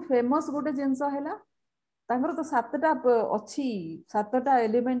सबुठु famous गोटे जिंस हैला तांकर तो सातटा अछि सातटा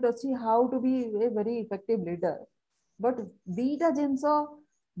एलिमेंट अछि how to be a very effective leader but दीटा जिंस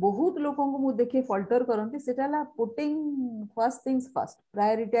बहुत लोगों को मु देखे फल्टर करंती सेटा ला putting first things first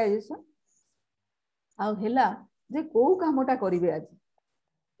prioritisation आ हैला जे को कामटा करिवे आज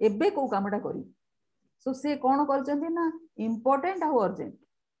एबे को कामटा करी सो से कोन करचंती ना इंपोर्टेंट आ अर्जेंट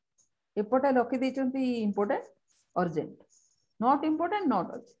एपटे रखी देचंती important urgent not important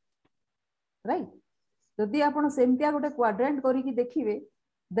not urgent right जदि आपण सेमतिया गोटे क्वाड्रेंट करिकी देखिबे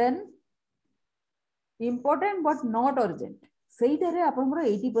then important but not urgent सेइटारे आपनकर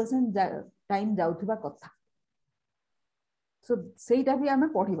 80% टाइम जाउथबा कथा सो सेइटा भी हमें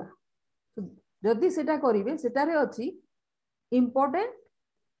पढिबा जदि सेटा करिवे सेटारे अछि important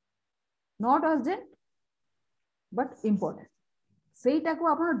not urgent but important सेइटा को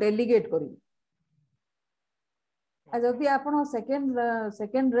आपण डेलीगेट करिवे आ जदि आपण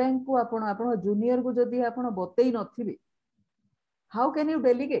सेकंड रैंक को आपण जूनियर को जदि आपण बतेई नथिबे हाउ कैन यू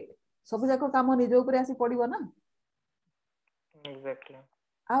डेलीगेट सब जाको काम निज ऊपर आसी पड़िबो ना exactly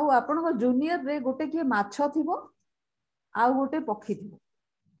आउ आपण जूनियर रे गोटे के माछ थिबो आउ गोटे पक्षी थिबो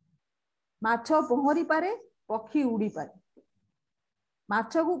माछ पहरी पारे पक्षी उड़ी पारे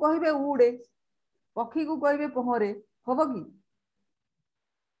माछ को कहिबे उड़े पक्षी को कहिबे पहरे हबो की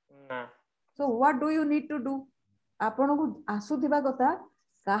ना so what do you need to do आपण को आसुथिबा कथा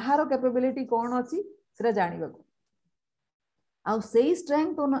काहार कैपेबिलिटी कोन अछि सेरा जानिबा को आउ सेही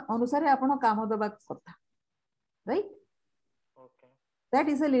स्ट्रेंथ अनुसार आपण काम दबा कथा right okay that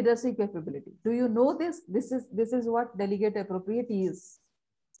is a leadership capability do you know this is what delegate appropriate is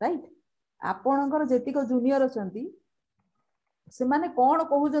right आपणकर जेतिक जूनियर अछंती से माने कोन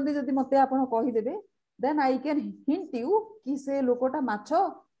कहउजंती जदि मते आपण कहि देबे then I can hint you कि से लोकोटा माछो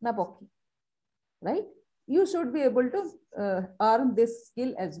ना पक्षी right you should be able to earn this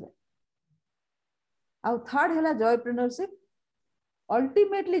skill as well आउ थर्ड हैला जॉयप्रेन्योरशिप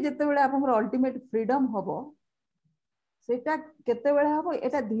अल्टीमेटली जेते बेले आपन अल्टीमेट फ्रीडम हबो सेटा केते बेले हबो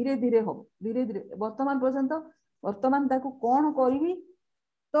एटा धीरे धीरे हबो धीरे धीरे वर्तमान पर्यंत वर्तमान ताको कोन करबी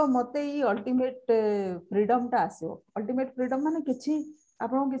तो मते ई अल्टीमेट फ्रीडम टा आसीओ अल्टीमेट फ्रीडम माने किछि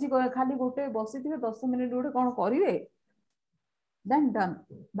आपन किछि खाली गोटे बसिथिबे 10 मिनिट गोटे कोन करिवे देन डन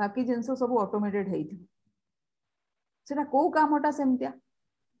बाकी जिंस सब ऑटोमेटेड हेइथि सेटा को कामटा सेमतिया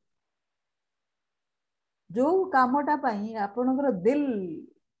जो कामटा पई आपनकर दिल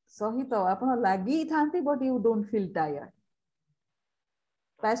सहित आपन लागी थांती but you don't feel tired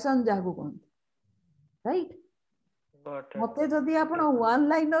passion जागु कोन राइट मते जदि आपन वन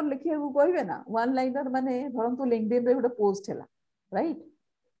लाइनर लिखिया को कहिबे ना वन लाइनर माने धरंतु लिंक्डइन रे गोटे पोस्ट हैला राइट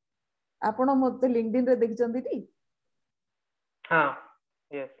आपन मते लिंक्डइन रे देखचंती टी हां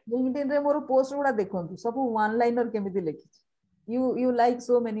यस लिंक्डइन रे मोर पोस्ट गुडा देखंतु सब वन लाइनर केमिति लिखि you like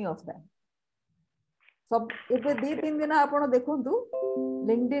so many of them सब एबे 2-3 दिन आपण देखंतु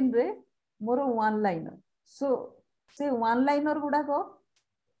लिंक्डइन रे मोर वन लाइनर सो से वन लाइनर गुडा को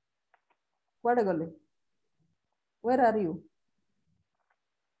क्वाडे गले वेयर आर यू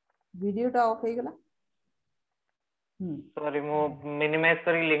वीडियो टा ऑफ हे गला सॉरी मो मिनिमाइज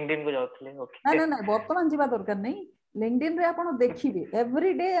करी लिंक्डइन को जाउथले ओके ना ना वर्तमान जीवा दरकार नहीं लिंक्डइन रे आपण देखिबे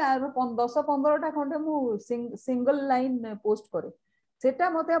एवरी डे 10-15 टा खंडे मु सिंगल लाइन पोस्ट करे सेटा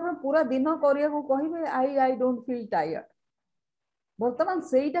मते आपण पूरा दिन करिया को कहिबे आई डोंट फील टायर्ड वर्तमान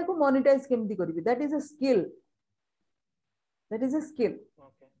सेइटा को मोनेटाइज केमति करबी that is a skill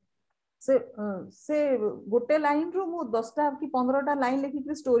okay से गोटे लाइन रो मु 10टा कि 15टा लाइन लिखि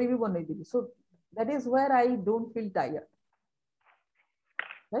के स्टोरी भी बनै दिबी सो that is where I don't feel tired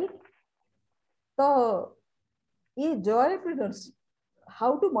right तो ये Joy leadership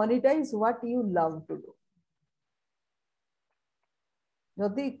how to monetise what you love to do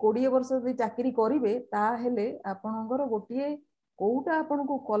जदि 20 वर्ष जदि चाकरी करिवे ता हेले आपनकर गोटिए कोउटा आपन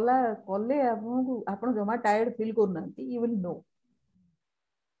को कला कले आपन को आपन जमा tired feel करनांती you will know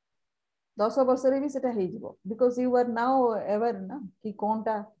 10 वर्ष रे भी सेटा हे जिवो because you are now ever ना कि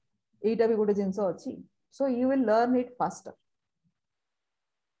कोनटा एटा भी गोटे जिंस अछि so you will learn it faster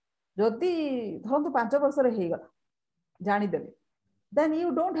जदि धरंतु 5 वर्ष रे हे गला जानि देबे then you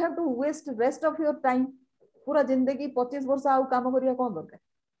don't have to waste rest of your time पूरा जिंदगी 25 वर्ष आउ काम करिया कोन दरकार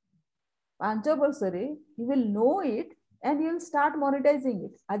ପାଞ୍ଚ ବର୍ଷରେ you will know it and you will start monetizing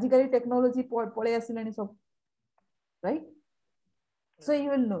it. ଆଜିକାଲି ଟେକ୍ନୋଲୋଜି ପଳେଇ ଆସିଲାଣି ସବୁ, right? So you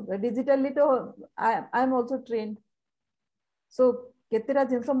will know digitally to I am also trained, so କେତେଟା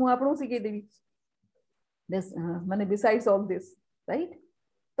ଜିନିଷ ମୁଁ ଆପଣଙ୍କୁ ଶିଖେଇଦେବି this ମାନେ besides all this, right?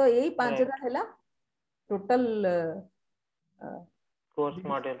 ତ ଏଇ ପାଞ୍ଚଟା ହେଲା total course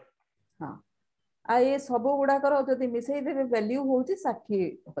model. ହଁ आ ये सब गुड़ाकर जदि मिसई देबे वैल्यू होची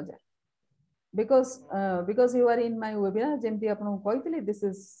 60,000 because you are in my webinar जेमती आपन कहइतली this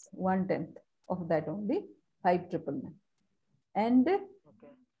is 1/10 of that only 5,999 and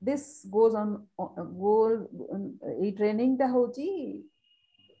this goes on training ता होची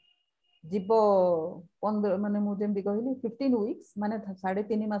जीवो 15 माने मु जेमती कहली 15 weeks माने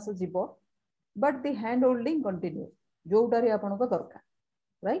 3.5 मास जीवो but the hand holding continue जोटारी आपन को दरकार,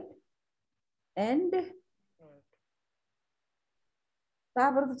 right? and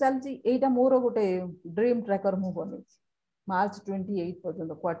तापर तो चलची एटा मोर गोटे ड्रीम ट्रैकर मु बनै March 28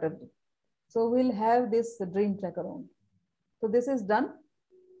 पर्यंत quarter, so we'll have this dream tracker on, so this is done.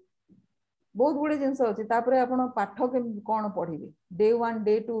 बहुत गुडे जिंस अछि तापर आपण पाठ के कोन पढिबे day 1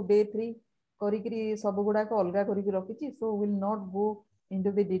 day 2 day 3 करी करी सब गुडा को अलगा करी के रखिछि, so will not go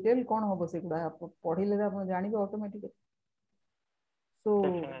into the detail कोन होबो से गुडा पढिले आपण जानिबे ऑटोमेटिकली, so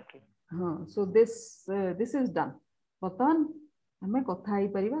हाँ so this is done. बर्तमान हमें कथा ही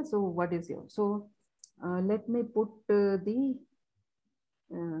परिबा, so what is your, so let me put the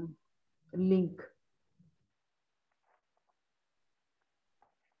link.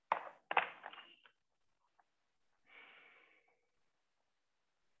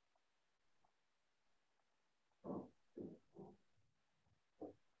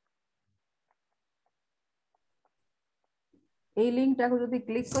 A link टा को जदि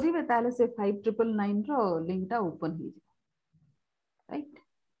क्लिक करिवे ताले से 5999 रो लिंक टा ओपन हो जाय, राइट?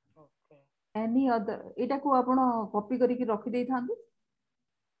 ओके एनी अदर एटा को आपण कॉपी करी के रखि देई थांदु।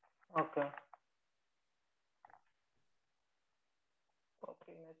 ओके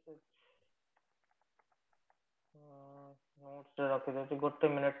कॉपी मैसेज नोट्स रखि दे गोटे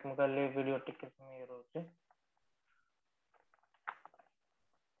मिनिट मु खाली वीडियो टिके समय रहउचे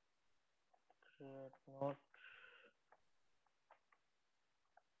नोट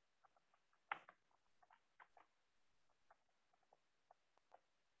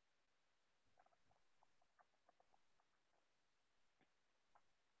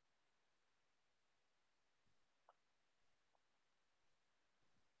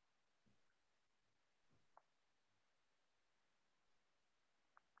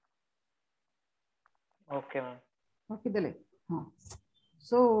ओके मैम रखि देले। हां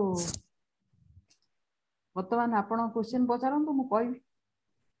सो वर्तमान आपण क्वेश्चन पचारंतु मु कहबी।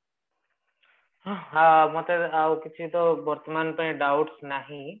 मते आउ किछि तो वर्तमान पे डाउट्स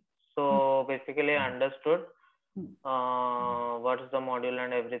नहीं, so basically understood what is the module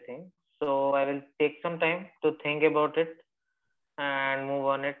and everything, so I will take some time to think about it and move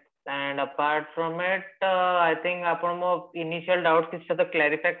on it, and apart from it I think अपन मो initial doubts किछि तो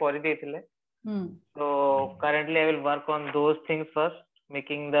clarify करि देथिले, so currently I will work on those things first,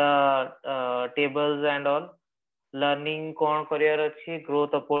 making the tables and all, learning कौन career अच्छी,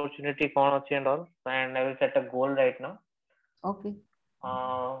 growth opportunity कौन अच्छी and all, and I will set a goal right now. Okay.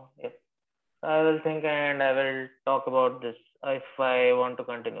 Yes, I will think and I will talk about this if I want to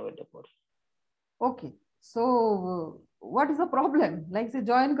continue with the course. Okay, so what is the problem? Like say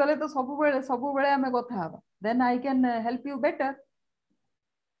join kale to सब बेले हमें कथा हबा, then I can help you better.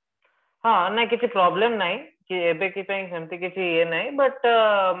 हाँ ना किसी problem नहीं कि एबे की पे सेमती किसी ये नहीं, बट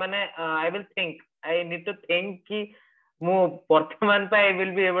माने I will think, I need to think कि मु वर्तमान पे I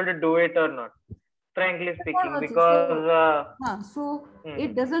will be able to do it और not, frankly speaking, because so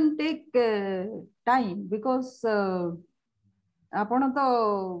it doesn't take time because आपण तो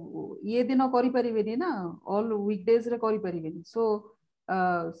ये दिन करि परिबेनी ना, ऑल वीकडेज रे करि परिबेनी, सो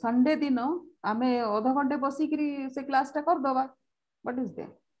संडे दिन आमे आधा घंटे बसी करी से क्लास टा कर दबा, what is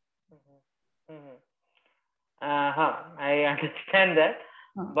there? I understand that,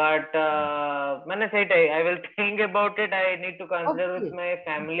 but मैंने say I will think about it. I need to consider with my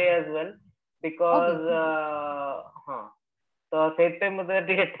family as well, because तो सेट पे मुझे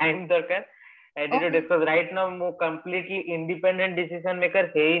ଟିକେ टाइम दरकार, I need to discuss right now. मु completely independent decision maker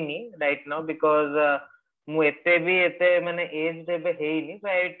हेइनी right now, because मु एते माने as देबे हेइनी, so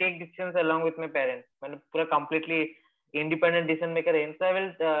I take decisions along with my parents, माने पूरा completely independent decision maker है, so I will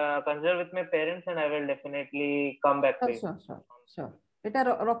consider with my parents and I will definitely come back to you. Sure. एटा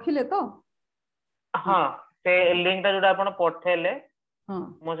रखिले तो हाँ से लिंक टा जोटा आपण पठेले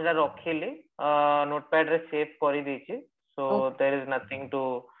मु सेटा रखिली नोटपैड रे सेव करि देछि, so there is nothing to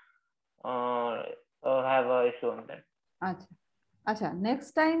have a issue on that. अच्छा अच्छा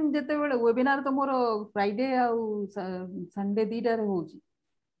नेक्स्ट टाइम जेते बेले वेबिनार तो मोर फ्राइडे आ संडे दीटा रे होची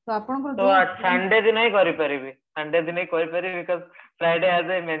तो आपन तो संडे दिन ही करि परिबी संडे दिन ही करि परिबी because Friday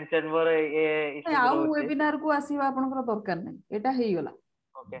as I mention मोर ये इशू आउ रहउची वेबिनार को आसीबा आपन दरकार नै एटा हेई गला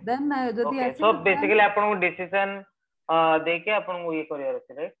ओके देन जदी ओके आसी सो बेसिकली आपन को डिसीजन देके आपन को ये करियर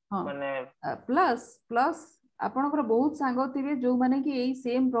अछि राइट माने प्लस प्लस आपन बहुत सांग थिबे जो माने कि एई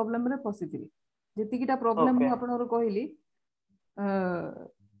सेम प्रॉब्लम रे फसी थिबे जतिकिटा प्रॉब्लम ओके मु आपन कहली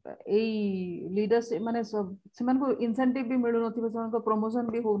एई लीडरशिप माने सब सेमान को इंसेंटिव भी मिलु नथिबो सेमान को प्रमोशन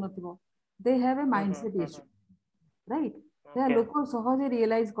भी हो नथिबो they have a mindset issue right ते लोक सहज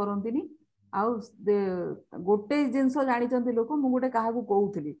रियलाइज करंतिनी आउ गोटे जिंस जानि चंती लोक मु गोटे काहा को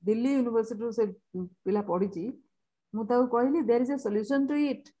कहउथली दिल्ली यूनिवर्सिटी रो से पिला पढिची मु ताऊ कहली there is a solution to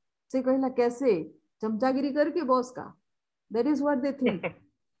it से कहला कैसे चमचागिरी करके बॉस का that is what they think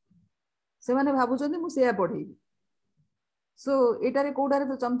से माने भाबुचंती मु सेया पढी सो एटारे कोडारे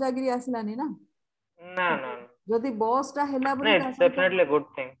तो चमचागिरी आसिलानी ना ना ना जदि बॉस टा हेला बोली इट्स डेफिनेटली गुड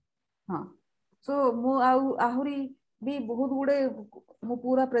थिंग हां सो मु आहुरी भी बहुत गुडे मु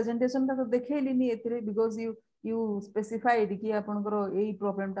पूरा प्रेजेंटेशन ता तो देखैली नी एतरे बिकॉज़ यू स्पेसिफाइड कि आपनकर एई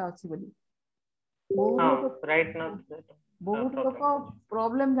प्रॉब्लम टा अछि बोली बहुत लोक राइट ना बहुत लोक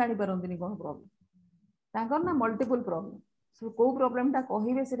प्रॉब्लम जानि परंतिनी कोन प्रॉब्लम ताकर ना मल्टीपल प्रॉब्लम सो को प्रॉब्लम टा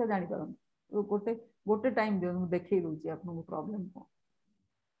कहिबे सेटा जानि परन गोटे गोटे टाइम दियो मु देखै दोची आपन प्रॉब्लम को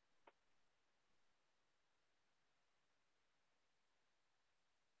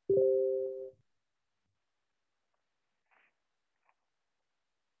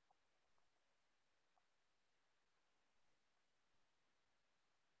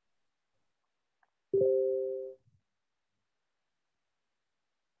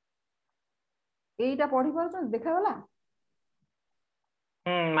एटा पढी परछन देखा गला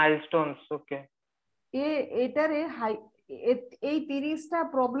माइलस्टोन्स ओके एटारे हाई ए 30 टा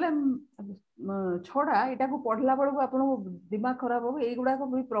प्रॉब्लम छोड़ा एटा को पढ़ला बेलू आपन दिमाग खराब हो एई गुडा को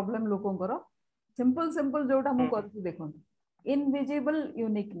भी प्रॉब्लम लोकंकर सिंपल सिंपल जोटा मु करछि देखन इनविजिबल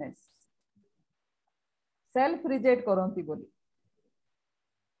यूनिकनेस सेल्फ रिजेक्ट करंती बोली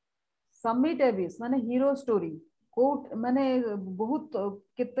सबमिट एबिस माने हीरो स्टोरी कोट माने बहुत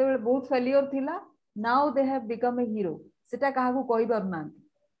केते बहुत फेलियर थिला now they have become a hero सेटा काहा को कहि परना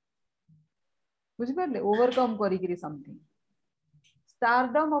बुझि परले overcome करिकरी something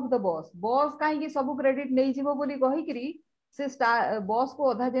stardom of the boss boss काहे कि सब क्रेडिट नै जिवो बोली कहिकरी से बॉस को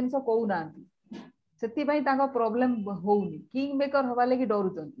आधा जिंस कहू नांती सेति भाई ताको प्रॉब्लम होउनी किंग मेकर हवा लागि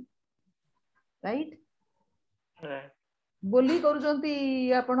डरुचंती राइट बोली करूचंती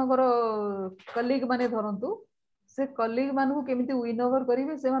आपनकर कलीग माने धरंतु से कलीग मान को केमिति विन ओवर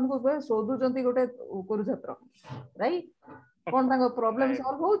करिवे से मान को शोधुचंती गोटे कुरुक्षेत्र राइट कोन ताको प्रॉब्लम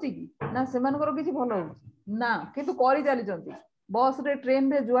सॉल्व होउची कि ना से मानकर किछि भलो होउची ना किंतु करि चली चंती बस रे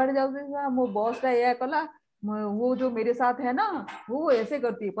ट्रेन रे जुआड़ जाउछे मो बस टा या कला वो जो मेरे साथ है ना वो ऐसे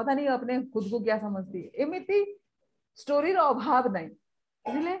करती है पता नहीं अपने खुद को क्या समझती है एमिति स्टोरी रो अभाव नहीं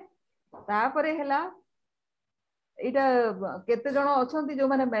बुझिले तापरे हला एटा केते जण अछंती जो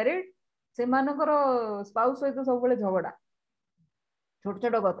माने मैरिड से मानकर स्पाउस सहित सब बेले झगड़ा छोट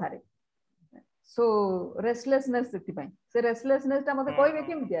छोट कथा रे सो रेस्टलेसनेस सेति पई से रेस्टलेसनेस ता मते कहबे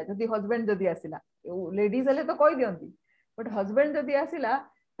केमतिया जदी हस्बैंड जदी आसिला लेडीज हले तो कहि दियंती बट हस्बैंड जदी आसिला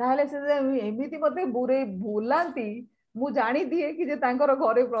ताहले से एमिति मते बुरे भुलांती मु जानी दिए कि जे तांकर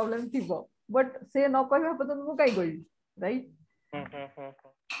घरे प्रॉब्लम थिबो बट से न कहबा पतन मु काई कहि राइट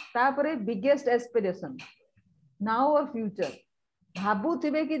तापरे बिगेस्ट एस्पिरेशन नाउ और फ्यूचर भाबु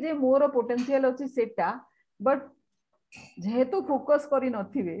थिबे कि जे मोर पोटेंशियल अछि सेटा बट जेहेतु फोकस करी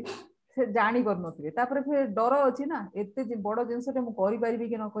नथिबे से जानी पर नथिबे तापरे फिर डर अछि ना एते बड़ जिंस रे मु करि परिबी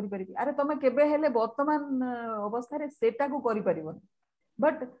कि न करि परिबी अरे तमे केबे हेले वर्तमान अवस्था रे सेटा को करि परिबो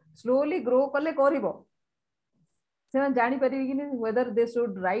बट स्लोली ग्रो कले करिवो से जानी परिबी कि whether they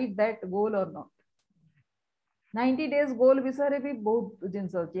should write that goal और नॉट 90 डेज गोल विषय रे भी बहुत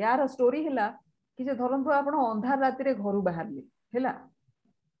जिंस अछि यार स्टोरी हिला कि जे धरंतु आपण अंधार राति रे घरु बाहरले हिला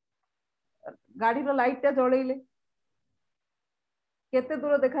गाड़ी रो लाइट टा जळैले केते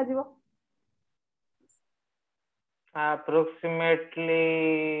दूर देखा जीवो approximately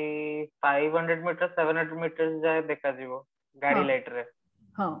 500 meters 700 meters जाए देखा जीवो गाड़ी लाइट रे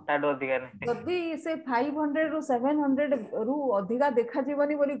हां ताडो अधिका नहीं जदी से 500 रु 700 रु अधिका देखा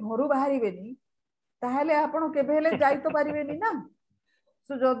जीवनी बोली घरु बाहरिबेनी ताहले आपण केबे हेले जाई तो परिबेनी ना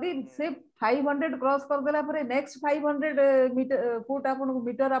सो जदी से 500 क्रॉस कर देला परे नेक्स्ट 500 मीटर फुट आपण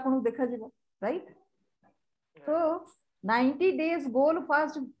मीटर आपण देखा जीवो राइट तो 90 डेज गोल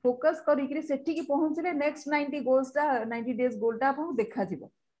फास्ट फोकस करी कि सेठी की पहुंचले नेक्स्ट 90 गोल्स ता 90 डेज गोल ता आपण देखा जीवो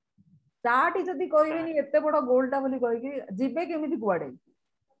स्टार्ट ही जदी करबेनी एते बड़ गोलटा बोली कहि जिबे केमिति कुआडे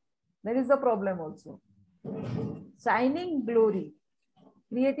that is the problem also shining glory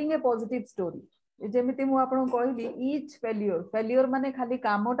creating a positive story जेमिति मु आपन कहली ईच फेल्योर माने खाली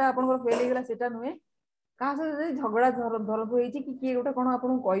कामटा आपन फेल हे गेला सेटा नुहे कहा से झगड़ा धरतु होइची कि किए गोटे कोन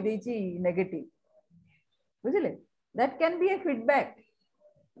आपन कहि देइची negative बुझिले that can be A feedback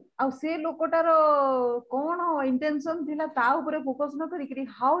आ से लोकटार कोन इंटेंशन थिला ता ऊपर फोकस न करी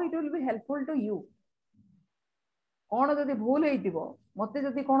how it will be helpful to you कोन जदी भूल हेइतिबो मते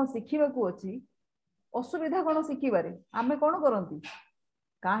जदी कोन सिखिबा को अछि असुविधा कोन सिखिबारे आमे कोन करंती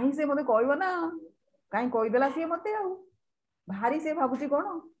काहे से मते कहबो ना काहे कहि देला से मते आ भारी से भाबुची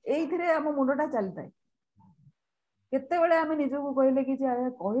कोन एइथिरे हम मुंडटा चलताय केते बेले आमे निजको कहले कि जे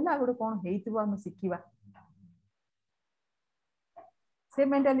कहिला गोटे कोन हेइतिबो हम सिखिबा से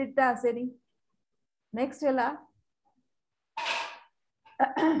मेंटालिटी ता आसेनी नेक्स्ट हैला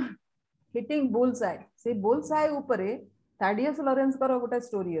हिटिंग बुलसाई से बुलसाई ऊपरे थाडियस लॉरेंस कर गोटे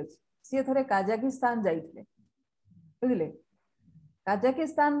स्टोरी अछि से थरे काजाकिस्तान जाइथिले बुझिले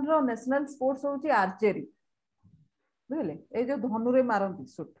काजाकिस्तान रो नेशनल स्पोर्ट्स होची आर्चरी बुझिले ए जो धनुरे मारंती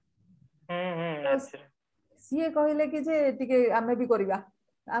शूट सीए कहले कि जे टिके आमे भी करबा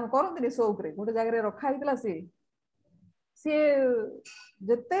हम करंती शौक रे गोटे जगह रे रखा हितला सी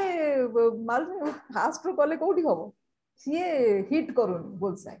जते मार फास्ट कले कोठी हबो सी हिट करूनी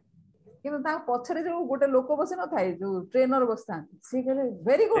बुलसाई किंतु ता पछरे जो गोटे लोक बसे न थाए जो ट्रेनर बसता सी कहले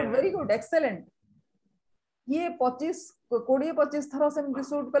वेरी गुड एक्सीलेंट ये 20-25 थर से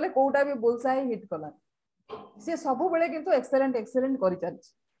शूट कले कोटा भी बुलसाई हिट कला सी सब बेले किंतु एक्सीलेंट करि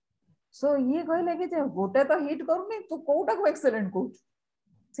चलछि सो ये कहले कि जे गोटे तो हिट करूनी तू कोटा को एक्सीलेंट कहू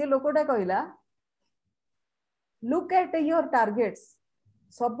से लोकटा कहला लुक एट योर टार्गेट्स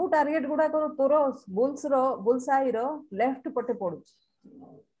सबु टार्गेट गुडा को तोर बुलसाई रो लेफ्ट पटे पड़ू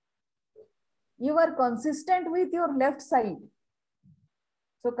you are consistent with your left side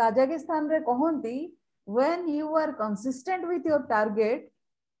so Kazakhstan रे कहंती when you are consistent with your target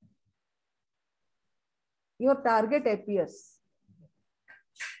appears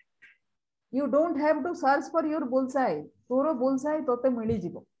you don't have to search for your bullseye तोर bullseye तोते मिली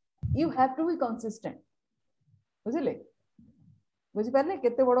जिवो you have to be consistent बुझिले बुझि पारले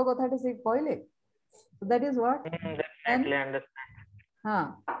केते बडो कथाटे से कहले that is what definitely understand हां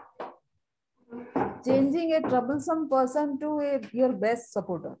changing a troublesome person to your best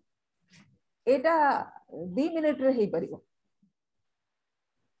supporter Etah 2 minute रे हे परिबो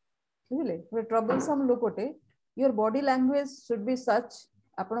बुझिले वे troublesome लोकोटे your body language should be सच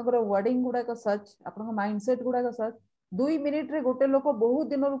आपनकर वर्डिंग गुडा का सच आपनकर माइंडसेट गुडा का सच 2 मिनिट रे गोटे लोक बहुत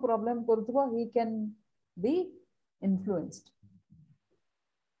दिन रो problem करथबो he can be influenced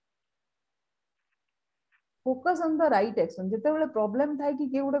focus on the right action जते बेले प्रॉब्लम थाय कि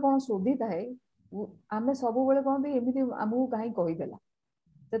के गुडा कोन सोधी थाय आमे सब बेले कोन भी एमिति हमहु काहे कहि देला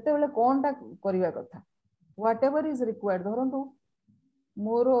जते बेले कोनटा करिवा कथा व्हाटएवर इज रिक्वायर्ड धरंतु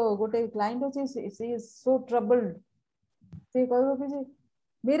मोर गोटे क्लाइंट अछि सी इज सो ट्रबल्ड से कहबो कि जे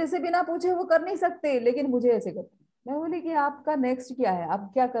मेरे से बिना पूछे वो कर नहीं सकते लेकिन मुझे ऐसे करते मैं बोली कि आपका नेक्स्ट क्या है आप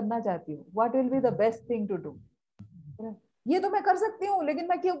क्या करना चाहती हो what will be the best thing to do ये तो मैं कर सकती हूँ लेकिन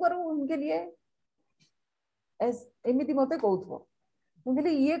मैं क्यों करूँ उनके लिए एमिति मते कहथबो मैं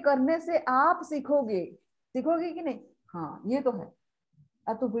बोली ये करने से आप सीखोगे कि नहीं हाँ ये तो है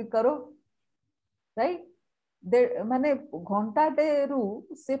आ तो भी करो राइट माने घंटाटे रु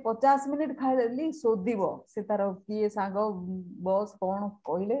से 50 मिनिट खाली सोधिबो से तार किए सांग बॉस कोन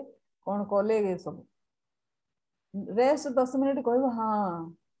कहले कोन कले सब रेस्ट 10 मिनिट कहबो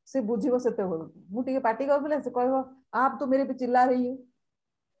हाँ से बुझिबो सेते बोल मु टिके पार्टी करबले से कहबो आप तो मेरे पे चिल्ला रही हो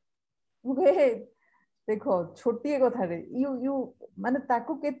मु कहे देखो छोटी कथा रे यू माने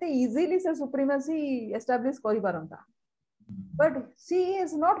ताको केते इजीली से सुप्रीमेसी एस्टैब्लिश करि पारंता but C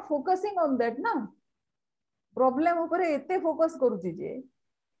is not focusing on that ना प्रॉब्लम ऊपर एते फोकस करूची जे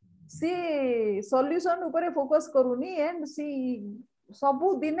सी सॉल्यूशन ऊपर फोकस करूनी एंड सी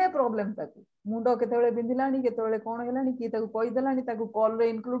सबु दिने प्रॉब्लम ताकू मुंडो केते बेले बिंदिलानी केते बेले कोन हेलानी की ताकू कहि देलानी ताकू कॉल रे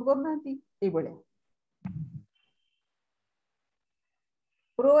include करनाती A बळे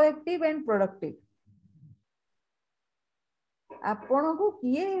proactive and productive आपण को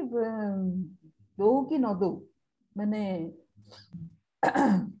किए दो कि न दो माने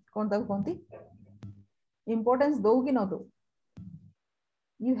कोन ताकू कोनती इंपोर्टेंस दो कि न दो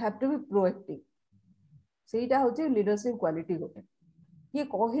you have to be proactive सेटा होचे लीडरशिप क्वालिटी गोटे ये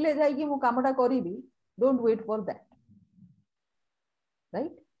कहिले जाय कि मु कामटा करिवि don't wait for that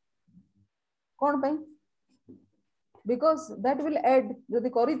right कोन पई बिकॉज़ दैट विल ऐड जदी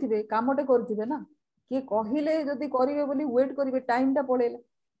करिथिबे कामटे करिथिबे ना कि कहिले जदी करिवे बोली वेट करिवे टाइम टा पळेला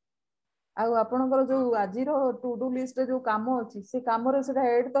ଆଉ ଆପଣଙ୍କର ଯୋଉ ଆଜିର ଟୁ ଡୁ लिस्ट जो काम अछि से काम रे सेटा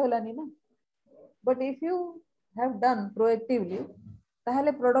एड तो हलानी ना but if you have done proactively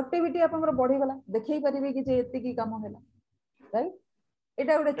ताहले प्रोडक्टिविटी आपनकर बढ़ी गला देखै परिबे कि जे एते की काम होला राइट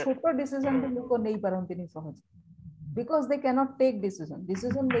एटा गोटे छोट डिसीजन भी लोक नै परंतिनी सहज because they can not take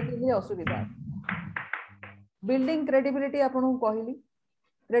decision making ले असुविधा बिल्डिंग क्रेडिबिलिटी आपन कहली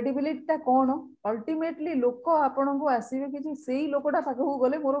क्रेडिबिलिटी ता कोन अल्टीमेटली लोक आपन को आसीबे कि जे सेही लोकटा पाखु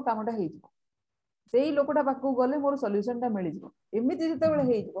गले मोर कामटा हेइ सेही लोकटा पाखु गले मोर सॉल्यूशन ता मिलि जिवो एमिति जते बेले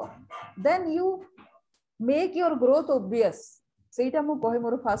हेइ जिवो then you make your growth obvious सेटा मु कहे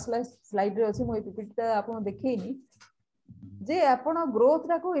मोर फर्स्ट स्लाइड रे अछि मो पीपीटी ता आपन देखैनी जे आपन ग्रोथ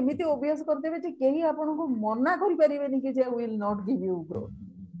रा को एमिति ऑब्वियस कर देबे जे केही आपन को मना करि परिबेनी कि जे will not give you growth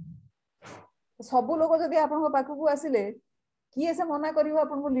सब लोग जदि आपन को पाखु को आसिले किए से मना करिवो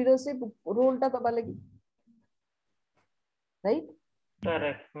आपन को लीडरशिप रोल ता दबा लगी right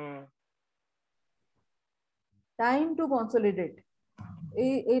correct time to consolidate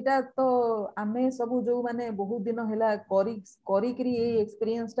एटा तो आमे सब जो माने बहुत दिन हैला करी करी ए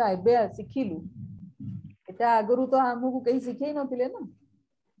एक्सपीरियंस ता एबे सिखिलु एटा अगरु तो हमहु कहीं सिखै नथिले ना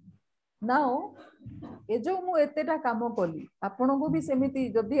नाउ ए जो मु एतेटा काम कली आपन को भी सेमिति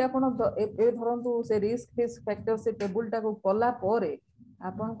जदि आपन ए धरंतु से रिस्क फैक्टर से टेबल टा को कला परे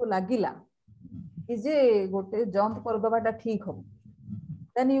आपन को लागिला कि जे गोटे जंप कर दबाटा ठीक हो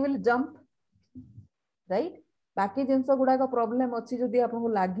then you will jump right बाकी जिनस गुडा का प्रॉब्लम अच्छी जदि आपन को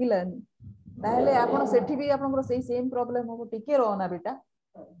लागिलानी ताहले आपन सेठी भी आपन को सही सेम प्रॉब्लम हो टिके रहना बेटा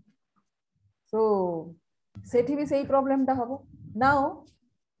सो सेठी भी सही प्रॉब्लम ता हो नाउ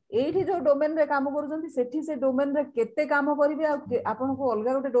एठी जो डोमेन रे काम करूछंती सेठी से डोमेन रे केते काम करिवे आपन को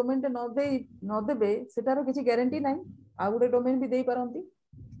अलगा गोटे डोमेन ते न देबे सेटारो किछि ग्यारंटी नाही आ गोटे डोमेन भी देई परंती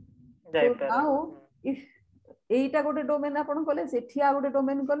सो नाउ इफ एटा गोटे डोमेन आपन कले सेठी आ गोटे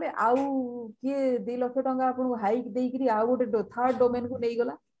डोमेन कले आउ किए 2 लाख टंका आपन हाइक देई करी आ गोटे थर्ड डोमेन को नै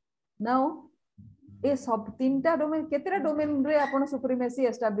गला नाउ ए सब तीनटा डोमेन केतेरा डोमेन रे आपन सुप्रीमेसी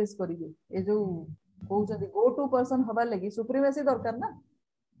एस्टैब्लिश करिवे ए जो कहउछंती गो टू पर्सन हबा लगी सुप्रीमेसी दरकार ना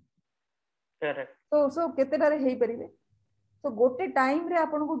करेक्ट तो सो केतेटा रे हेई परिबे तो गोटे टाइम रे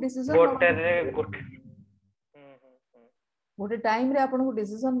आपन को डिसीजन गोटे टाइम रे आपन को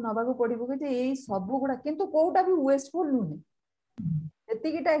डिसीजन नबा को पड़िबो कि ए सब गुडा किंतु कोउटा भी वेस्टफुल नुहे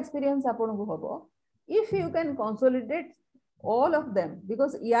एतिकिटा एक्सपीरियंस आपन को हबो if you can consolidate all of them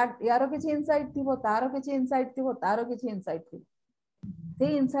because यारो किछि इनसाइट थिबो तारो किछि इनसाइट थिबो तारो किछि इनसाइट थिबो से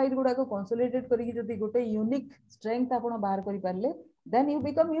इनसाइट गुडा को कंसोलिडेट करी जदी गोटे यूनिक स्ट्रेंथ आपन बाहर करि Parle then you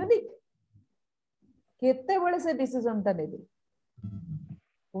become unique केते बेले से डिसीजन ता नेबे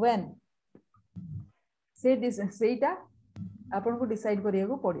व्हेन से सेटा आपन को डिसाइड करिया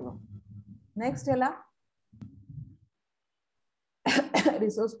को पड़िबो नेक्स्ट हला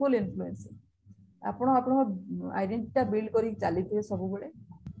रिसोर्सफुल इन्फ्लुएंसिंग आपन आपन आइडेंटिटी बिल्ड करी चली थे सब बेले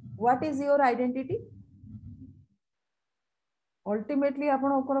what is your identity ultimately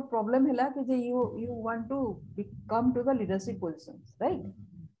आपन ओकर प्रॉब्लम हैला कि जे you want to come to the leadership positions right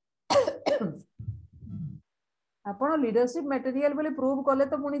आपन लीडरशिप मटेरियल बेले प्रूव करले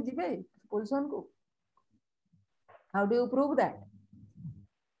तो पुनी जिबे पोजीशन को how do you prove that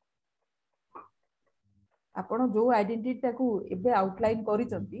आपन जो आइडेंटिटी को एबे आउटलाइन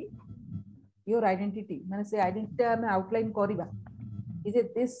करिसंती योर आइडेंटिटी माने से आइडेंटिटी हम आउटलाइन करिबा is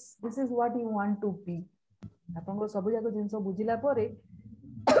this is what you want to be आपन को सब जाको जिंस बुझिला परे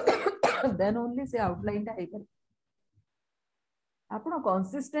देन ओनली से आउटलाइन ता हेपर आपन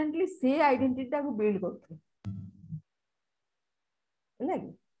कंसिस्टेंटली से आइडेंटिटी को बिल्ड करथि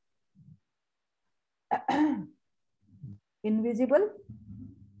लागी इनविजिबल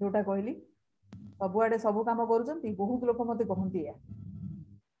जोटा कहली सबुआडे सब काम करूछंती बहुत लोग मते कहंती है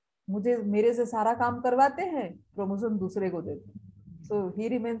मुझे मेरे से सारा काम करवाते हैं प्रमोशन दूसरे को देते सो ही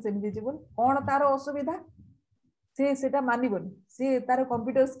रिमेन्स इनविजिबल कौन तारो असुविधा से सेटा मानिबनी से तारो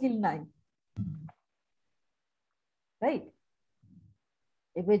कंप्यूटर स्किल नाही राइट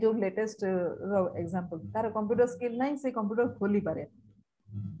एबे जो लेटेस्ट एग्जांपल तारो कंप्यूटर स्किल नाही से कंप्यूटर खोली पारे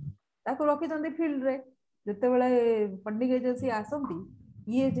ताको रखि जंदी फील्ड रे जते बेले फंडिंग एजेंसी आसंती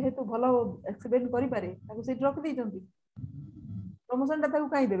ये जेहेतु भलो एक्सप्लेन करि पारे ताको सेट रख दै जंती प्रमोशन ता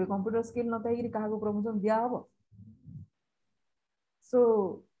काई देबे कंप्यूटर स्किल न थाई कहा को प्रमोशन दिया हबो सो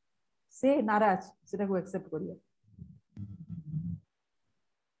से नाराज सेटा को एक्सेप्ट करिया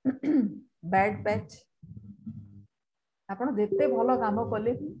बैड पैच आपण जेते भलो काम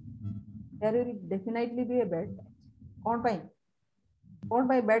करले there will definitely be a bad patch कोन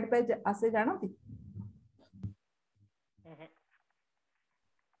पाई बैड पैच आसे जानती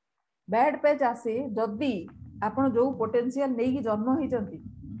बैड पैच आसे जदी आपण जो पोटेंशियल नै की जन्म होई जंती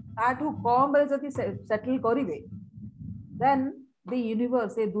ताठू कम रे जति सेटल करिवे देन द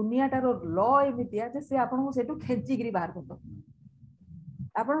यूनिवर्स ए दुनियाटार लॉ एमितिया जे से आपन को सेटू खेंची गिरी बाहर करतो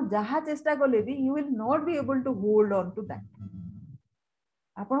आपन जहा चेष्टा कले भी you will not be able to hold on to that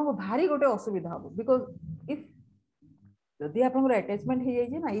आपन को भारी गोटे असुविधा हो बिकॉज इफ जदि आपन अटैचमेंट हो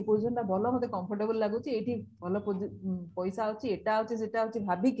जाई ना ई पोजीशन ता भलो मते कंफर्टेबल लागुची एठी भलो पैसा अछि एटा अछि सेटा अछि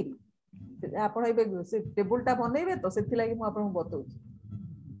भाबी करी आपन एबे से टेबल टा बनेबे तो सेथि लागि मु आपन बताउची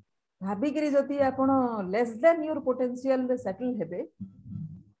भाबी करी जति आपन लेस देन योर पोटेंशियल रे सेटल हेबे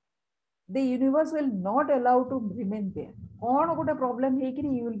the universe will not allow to remain there कोन गोटे प्रॉब्लम हे कि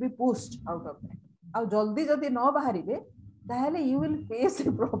you will be pushed out of that आ जल्दी जदि न बाहरिबे ताहले you will face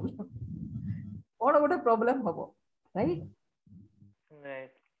a problem कोन गोटे प्रॉब्लम हबो राइट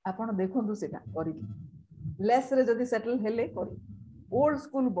राइट आपण देखंतु सेटा करी लेस रे जदि सेटल हेले करी ओल्ड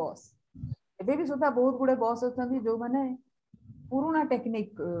स्कूल बॉस एबे भी सुधा बहुत गुडे बॉस अछंती जो माने पुराना टेक्निक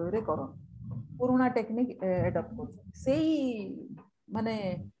रे करो पुराना टेक्निक एडॉप्ट कर सेही माने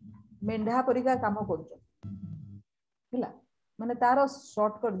मेंढा परिका काम कर माने तार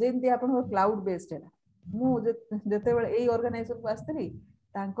शॉर्टकट जेमती आपन क्लाउड बेस्ड है मु जते बेले एई ऑर्गेनाइजेशन को आस्तरी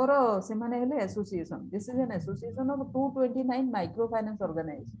तांकर से माने हेले association this is an association of 229 micro finance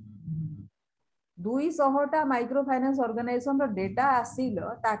organization 200 टा माइक्रो फाइनेंस ऑर्गेनाइजेशन रो डेटा आसील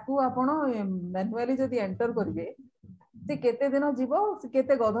ताकू आपण मैनुअली जदी एंटर करिवे से केते दिन जीवो से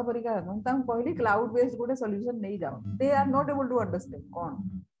केते गध परिका हम तां कहली क्लाउड बेस्ड गोटे सॉल्यूशन नहीं जाओ they are not able to understand कोन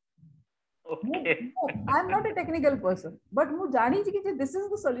Okay. I am not a technical person, but मु जानी छी कि this is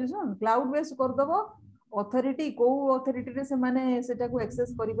the solution. Cloud based कर दबो authority को authority रे से माने सेटा को एक्सेस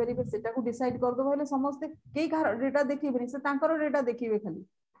करि परिबे सेटा को डिसाइड कर दबो हेले समस्त केई कार डेटा देखिबे से तांकर डेटा देखिबे खाली.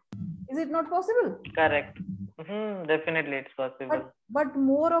 Is it not possible? Correct. Definitely it's possible. But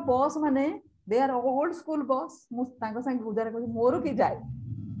मोर बॉस माने they are old school boss. मु तांको संग गुजार कर मोर की जाय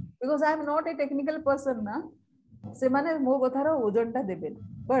because I am not a technical person ना से माने मो कथार ओजन टा देबे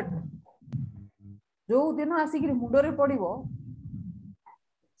but जो दिन आसिक मुंडरे पड़ो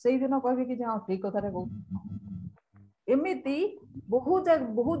से दिन कहे कि हाँ ठीक कथा कह एमती बहुत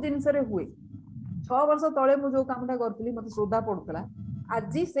बहुत जिनस हुए 6 वर्ष तले मु जो कामटा करी मत श्रद्धा पड़ूला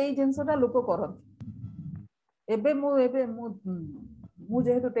आज से जिनसा लोक करते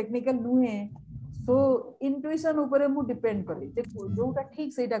जेहेतु टेक्निकल नुहे सो इंट्यूशन ऊपर मु डिपेंड करी जोटा ठीक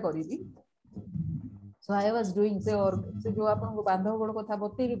सेटा करी सो आई वाज डूइंग से जो आपन बांधवगढ़ कथा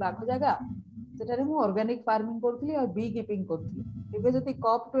बतैली बाघ जगह सेटारे मु ऑर्गेनिक फार्मिंग करथली और बी कीपिंग करथली एबे जति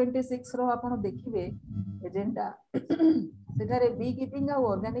कॉप 26 रो आपण देखिबे एजेंडा सेटारे बी कीपिंग और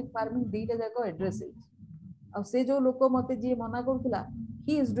ऑर्गेनिक फार्मिंग दीटा जाको एड्रेस है और से जो लोक मते जे मना करथला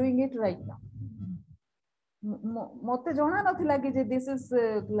he is doing it right now मते जणा नथिला कि जे दिस इज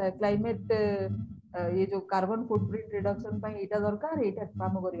क्लाइमेट ये जो कार्बन फुटप्रिंट रिडक्शन पई एटा दरकार एटा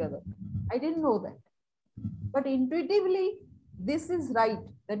काम करिया दरकार I didn't know that but intuitively this is right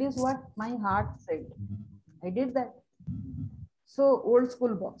that is what my heart said I did that so old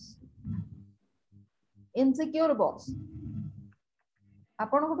school boss insecure boss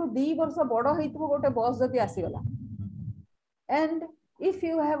आपण को 2 वर्ष बड़ हेतु गोटे बॉस जदी आसी गला and if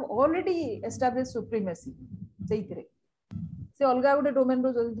you have already established supremacy सेइतरे से अलगा गोटे डोमेन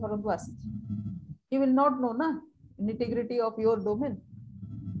रो जदी धरंतु आसी you will not know ना integrity of your domain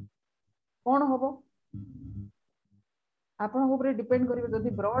कोन होबो आपण ऊपर डिपेंड करिवे जदी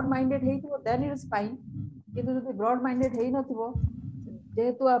ब्रॉड माइंडेड हेइथिबो देन इट इज फाइन किंतु जदी ब्रॉड माइंडेड हेइ नथिबो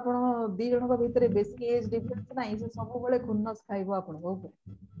जेहेतु आपण दी जनक भितरे बेसी एज डिफरेंस नाही से सब बेले खुन्नस खाइबो आपण ऊपर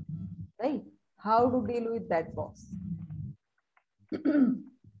right how to deal with that boss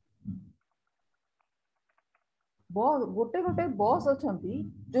boss गोटे गोटे बॉस अछंती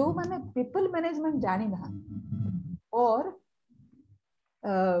जो माने पीपल मैनेजमेंट जानि ना और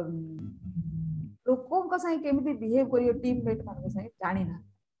लोकों का साइ केमिति बिहेव करियो टीममेट मान के साइ जानि ना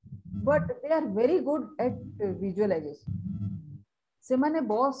but they are very good at visualisation से माने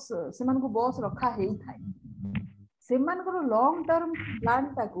बॉस से मान को बॉस रखा हेइ थाए से मान को लॉन्ग टर्म प्लान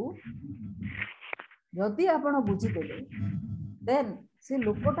ताकू जदी आपण बुझी देबे देन से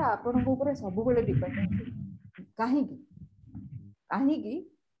लोकोटा आपण को ऊपर सब बेले डिपेंडेंट काहे की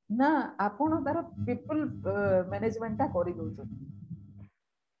ना आपण तार पीपल मैनेजमेंट ता करि दोछ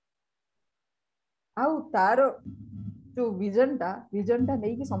आउ तार जो विजन टा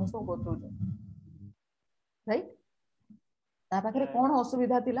नहीं कि समस्त को बतौ राइट ता पाखरे कोन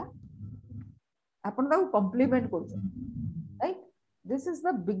असुविधा थिला आपण ता कॉम्प्लीमेंट करछ right this is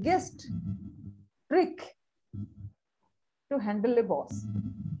the biggest trick to handle A boss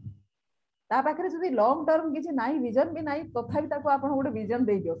ता पाखरे जदी लॉन्ग टर्म किछि नाही विजन भी नाही तथापि ताको आपण गोटे विजन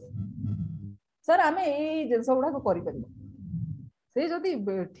दे दियो सर आमे ए जिंस गुडा को करि परिबो से जदि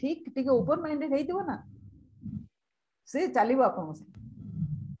ठीक टिके ओपन माइंडेड हेइतिबो ना से चलिबो आपन से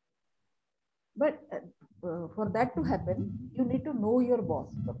but for that to happen you need to know your boss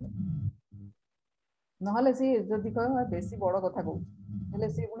नहले से जदि कह बेसी बड़ कथा कहू हेले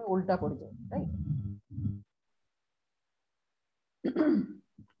से पुणी उल्टा पड़ जाए राइट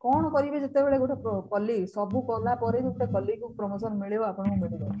कौन करिवे जते बेले गोटे कली सब कला परे गोटे कली को प्रमोशन मिलियो आपन को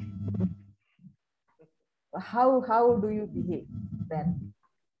मिलियो how do you behave then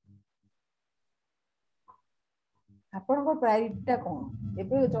आपन को प्रायोरिटी टा कोन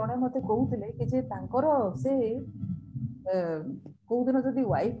एबे जणे मते कहउतिले कि जे तांकर से कोउ दिन जदि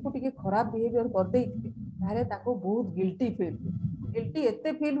वाइफ को टिके खराब बिहेवियर कर देइथिले तारे ताको बहुत गिल्टी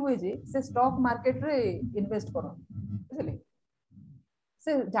एते फील हुए जे से स्टॉक मार्केट रे इन्वेस्ट करन बुझले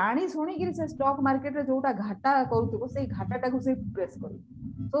से जानी सुनी कि से स्टॉक मार्केट रे जोटा घाटा करथबो से घाटा टाको से प्रेस करी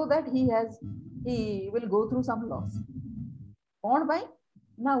so that he will go through some loss कोन भाई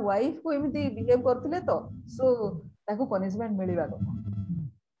ना वाइफ को एमिति बिहेव करथिले तो सो ताको पनिशमेंट मिलिबा को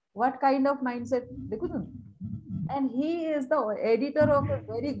what kind of mindset देखु तुम and he is the editor of a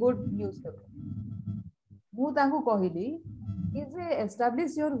very good newspaper मु ताको कहिली कि जे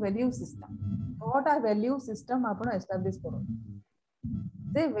establish your value system what a value system आपण establish करो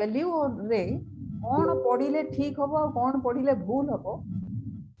से वैल्यू रे कोन पढिले ठीक हबो कोन पढिले भूल हबो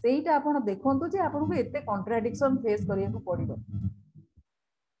सेइटा आपण देखंतु जे आपण को एते कॉन्ट्राडिक्शन फेस करिया को पड़िबो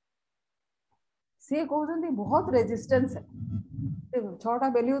से कहउछन्ती बहुत रेजिस्टेंस है से छटा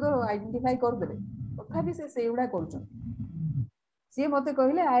वैल्यू तो आइडेंटिफाई कर देले तथापि से सेउडा करछन से मते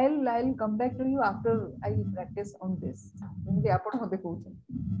कहिले I will come back to you after I practice on this जेमति आपण मते कहउछन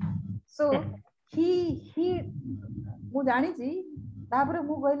सो ही मु जानि छी तापरे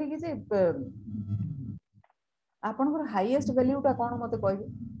मु कहली कि जे आपन को हाईएस्ट वैल्यू टा कोन मते कहबे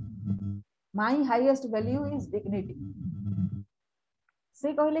my highest value is dignity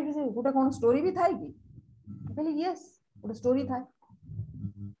से कहले कि जे गोटे कोन स्टोरी भी थाई कि कहली यस गोटे स्टोरी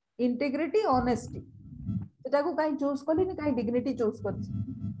थाई इंटीग्रिटी ऑनेस्टी सेटा को काई चूज करली नि काई डिग्निटी चूज करछि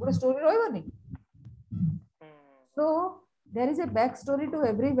गोटे स्टोरी रहइबो नि so there is a back story to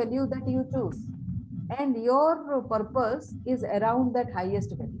every value that you choose and your purpose is around that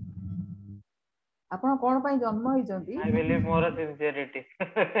highest value आपण कोन पई जन्म होई जंती I believe more sincerity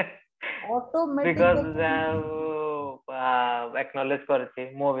automatically because acknowledge करछि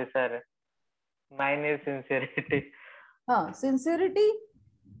मो विषय रे mine is sincerity हां sincerity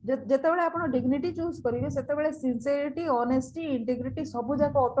जते बेले आपण डिग्निटी चूज करिवे सेते बेले sincerity honesty integrity सब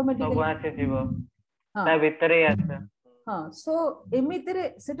जाको ऑटोमेटिकली सब आसे जीवो ता भीतर ही आसे हाँ सो एमिति रे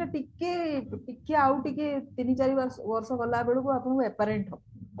सेटा टिके आउ टिके 3-4 वर्ष गला बेलू को आपन को एपरेंट हो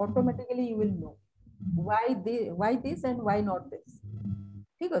automatically you will know why this and why not this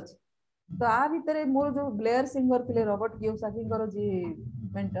ठीक अछि तो आ भीतर मोर जो ब्लेयर सिंगर थिले रॉबर्ट कियोसाकी कर जी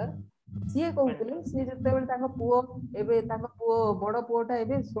मेंटर सिए कहउतले से जते बेले ताको पुओ एबे ताको पुओ बड़ पुओटा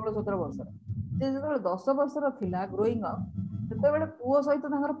एबे 16-17 वर्ष से जते 10 वर्ष रो थिला ग्रोइंग अप जते बेले पुओ सहित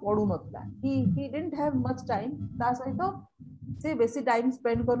ताकर पडु नथला he didn't have much time ता सहित से बेसी टाइम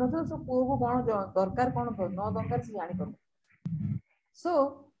स्पेंड करनो तो सो पुओ को कोन दरकार कोन न दरकार से जानि कर सो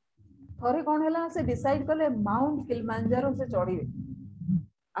थरे कोन हैला से डिसाइड करले माउंट किलिमांजारो से चढ़ीबे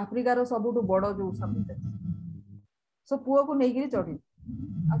अफ्रीका रो सबुटु बड़ जो समिट सो पुओ को नेगिरी चढ़ी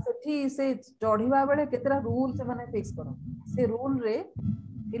आ सेठी से चढ़ीबा बेले केतरा रूल से माने फिक्स करो से रूल रे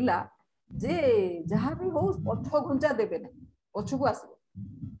हिला जे जहां भी हो पछ घुंचा देबे ना पछ को आसबो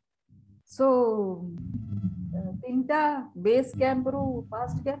सो तीनटा base camp row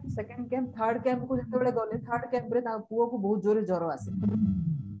first camp second camp third camp को जते बेले गले थर्ड कैंप रे ता पुओ को बहुत जोरे ज्वर आसे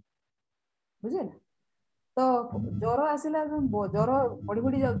बुझे ना तो ज्वर आसिला ज्वर बड़ी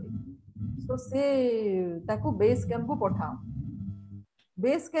बड़ी जाउती सो से ताको बेस कैंप को पठाओ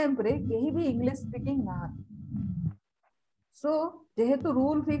बेस कैंप रे केही भी इंग्लिश स्पीकिंग ना सो जेहेतु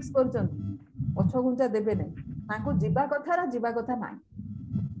रूल फिक्स करचन पछ गुंचा देबे नै ताको जीवा कथा नाही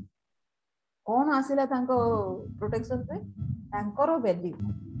कोन आसिला तांको प्रोटेक्शन रे तांकर वैल्यू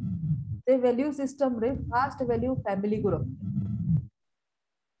से वैल्यू सिस्टम रे फर्स्ट वैल्यू फैमिली को रख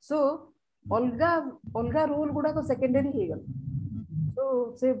सो अलगा रूल गुडा को सेकेंडरी हे गल तो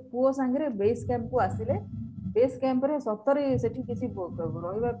से पुओ संगे बेस कैंप को आसिले बेस कैंप रे सतरे सेठी किसी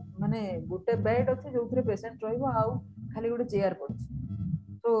रहिबा माने गुटे बेड अछि जोथरे पेशेंट रहिबो आउ खाली गुटे चेयर पड़छ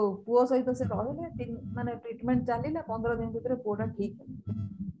तो पुओ सहित से रहिले माने ट्रीटमेंट चलिला 15 दिन भीतर पुओटा ठीक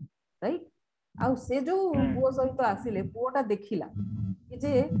राइट आउ से जो पुओ सहित आसिले पुओटा देखिला कि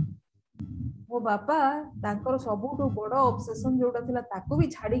जे मो बापा तांकर सबुठु बड़ ऑब्सेशन जोटा थिला ताको भी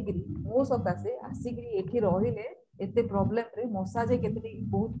छाडी गिरी मो सकासे आसी गिरी एठी रहिले एते प्रॉब्लम रे मसाजे केते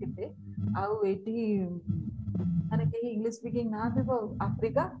बहुत केते आउ एठी माने के इंग्लिश स्पीकिंग ना थे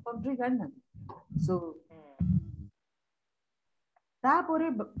अफ्रीका कंट्री जान ना सो तापर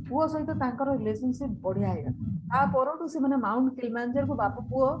पुओ सहित तांकर रिलेशनशिप बढ़िया है तापरठू से माने माउंट किलिमांजरो को बाप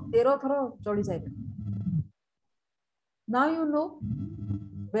पुओ 13 थर चढ़ी जाए now you know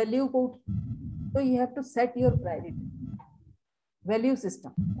value coat तो you have to set your priority value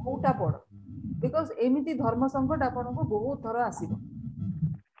system Kota पड़ बिकॉज एमिति धर्म संकट आपन को बहुत थर आसीबो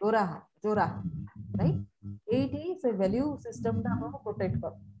जोरा जोरा राइट एटी से वैल्यू सिस्टम ता आपन को प्रोटेक्ट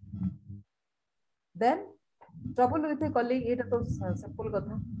कर then trouble with a colleague एटा तो सिंपल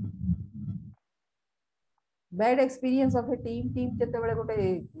कथा bad experience of A team केते बेले गोटे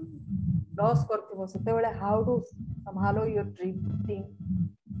लॉस करथिबो सेते बेले हाउ टू संभालो your team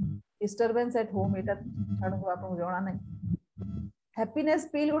disturbance at home एटा छाड़ को आपन जणा नै हैप्पीनेस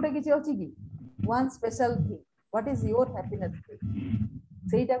फील गोटे किछि अछि कि one special thing what is your happiness feel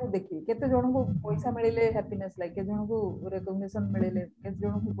सेटा को देखि केते जण को पैसा मिलिले हैप्पीनेस लाइक के जण को रिकॉग्निशन मिलिले के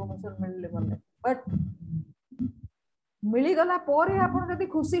जण को प्रमोशन मिलिले मन बट मिली गला पोरे आपण जदी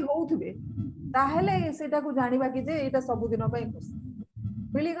खुशी होउथबे ताहेले सेटा को जानिबा कि जे एटा सब दिन पय खुशी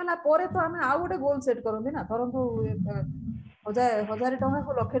मिली गला पोरे तो हमें आ गोटे गोल सेट करंदी ना परंतु 1000 टका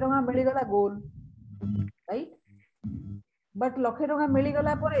को लाख टका मिली गला गोल राइट बट लाख टका मिली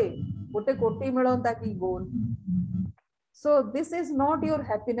गला पोरे गोटे कोटी मिलंता कि गोल सो this is not your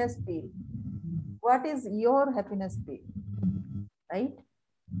happiness feel what is your happiness feel right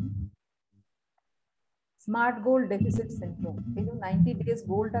smart goal deficit syndrome ये जो 90 डेज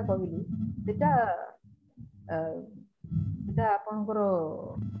गोल टा कहली सेटा सेटा आपनकर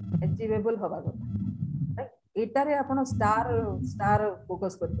अचीवेबल हवा କଥା एटा रे आपण स्टार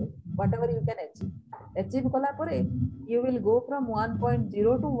फोकस करते व्हाटएवर यू कैन अचीव कला परे you will go from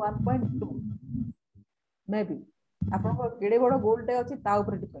 1.0 to 1.2 may be आपण को केडे बड़ गोल टे अछि ता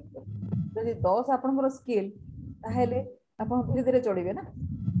ऊपर डिपेंड कर जदि 10 आपनकर स्किल ताहेले आपण धीरे धीरे चढ़ीबे ना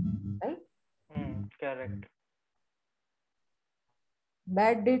right correct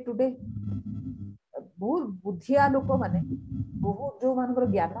bad day today बहुत बुद्धिया लोक माने बहुत जो मानकर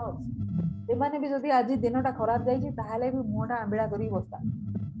ज्ञान अछि से माने भी जदि आज दिनटा खराब जाई छी ताहाले भी मोटा आंबिळा करी बस्ता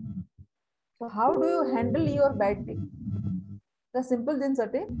सो how do you handle your bad day the simple दिन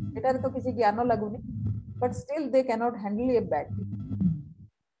सटे एटारे तो किसी ज्ञान लागुनी but still they can not handle a bad day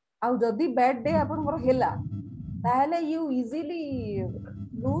आउ जदि बैड डे आपनकर हेला ताहाले यू इजीली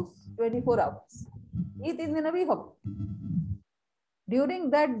लूज 24 आवर्स ये 3 दिन भी हो ड्यूरिंग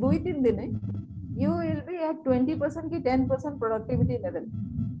दैट 2-3 दिन you will be at 20% की 10% productivity level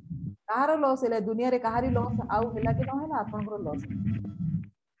कार लॉस है दुनिया रे कहारी लॉस आउ हेला कि न हेला आपनकर loss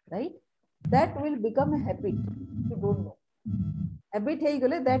right that will become a habit you don't know habit हे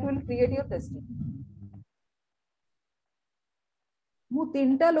गले that will create your destiny मु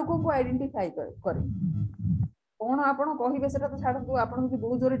तीनटा लोगों को आइडेंटिफाई करे कोन आपण कहिबे सेटा तो छाडू आपण जदि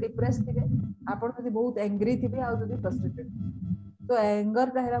बहुत जोरे डिप्रेस थिबे आपण जदि बहुत एंग्री थिबे आ जदि फ्रस्ट्रेटेड तो एंगर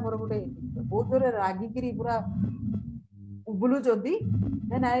ता हेला मोर गोटे बहुत जोरे रागी करी पूरा उबलु जदी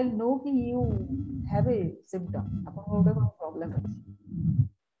देन आई विल नो कि यू हैव ए सिम्पटम आपण गोटे कोन प्रॉब्लम अछि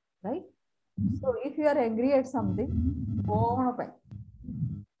right so if you are angry at something कोन पाई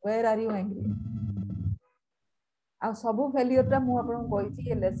वेयर आर यू एंग्री आ सब फेलियर ता मु आपण कहिछि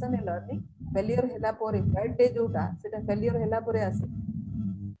ये लेसन ए लर्निंग फेलियर हेला परे बैड डे जोटा सेटा फेलियर हेला परे आसे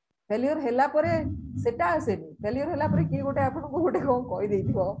फेलियर हेला परे सेटा आसेनी फेलियर हेला परे की गोटे आपण को गोटे कोन कहि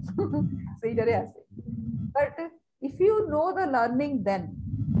देथिबो सेइटारे आसे but if you know the learning then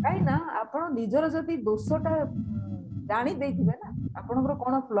काई ना आपण निजर जति दोषटा जानि देथिबे ना आपनकर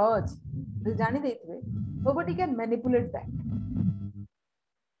कोन फ्लॉ अछि जानि देथिबे nobody can manipulate that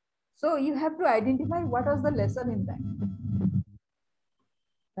so you have to identify what was the lesson in that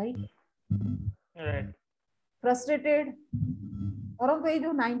right frustrated परंतु ए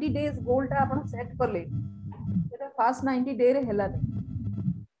जो 90 डेज गोल टा आपण सेट करले एटा फास्ट 90 डे रे हेला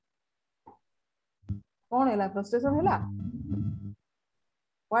कोन हेला फ्रस्ट्रेशन हेला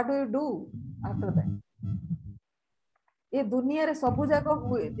what do you do after that ये दुनिया रे सब जाको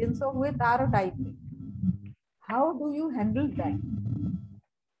हुए जिंसो हुए तार टाइप में how do you handle that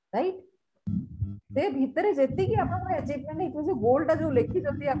right से भीतर जेति कि आपण अचीवमेंट हे जो गोल टा जो लिखि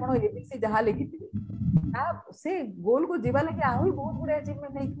जति आपण एबीसी जहा लिखिथिबे आ से गोल को जीवा लगे आहुरी बहुत बड़े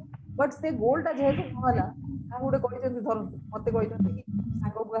अचीवमेंट नहीं बट से गोल टा जेहेतु होला आ गोटे कहिसंती धरन मते कहिसंती कि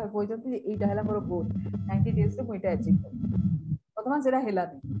सांगो को कहिसंती एटा हला मोर गोल 90 डेज से मोइटा अचीव कर प्रथम सेरा हेला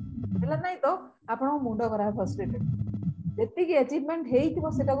नहीं तो आपण मुंडो करा फ्रस्ट्रेटेड जेति कि अचीवमेंट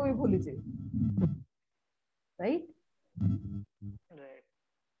हेइथिबो सेटा को भी भूली जे राइट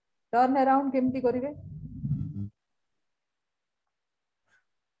टर्न अराउंड केमती करिवे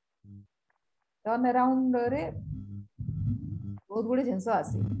टर्न अराउंड रे बहुत गुड़े जिनस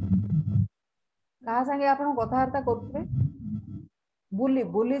आसे कहा संगे आपण कथबार्ता करथुबे बुली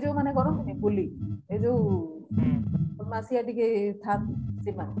बुली जो माने करथुनी बुली ए जो मासिया टिके था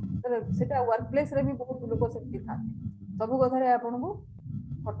सीमा सेटा वर्क प्लेस रे भी बहुत लोग सेमती था सब कथा रे आपण को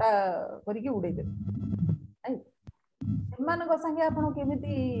फटा करिके उड़े दे आई सेमानक संगे आपण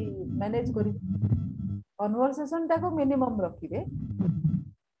केमिति मैनेज करि कन्वर्सेशन टा को मिनिमम रखिबे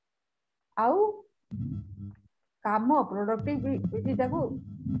आउ काम प्रोडक्टिविटी टा को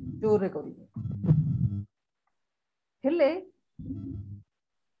जोर रे करिबे हेले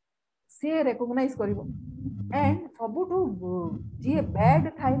से रिकॉग्नाइज करिवो एंड सबुठु जे बैड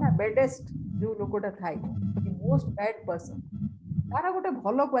थाई ना बेडेस्ट जो लोकोटा थाई द मोस्ट बैड पर्सन तारा गोटे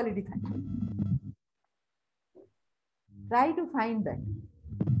भलो क्वालिटी थाई ट्राई टू फाइंड दैट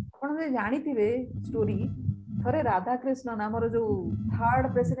आपण जे जानिथिबे स्टोरी थरे राधा कृष्ण नामर जो थर्ड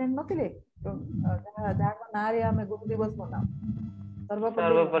प्रेसिडेंट नथिले जहाँ नारे हमें गुरु दिवस मना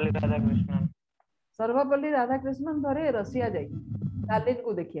सर्वपल्ली राधाकृष्णन सर्वपल्ली राधाकृष्णन थरे रशिया जाई स्टालिन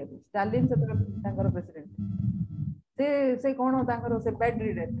को देखिया स्टालिन से प्रेसिडेंट से कौन तांकर से बैड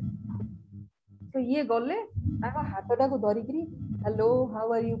रीडर तो ये गले तांको हाथटा को धरिकरी hello how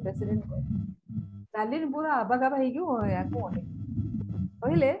are you president Stalin पूरा आबागाबा हे क्यों या को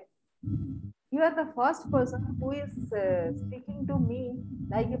कहले you are the first person who is speaking to me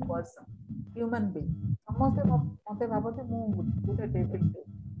like a person human being समस्त मते भाबते मु गुटे डेविल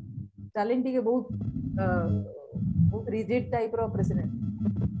स्टालिन टिके बहुत रिजिड टाइप रो प्रेसिडेंट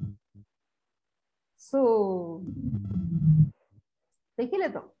सो देखिले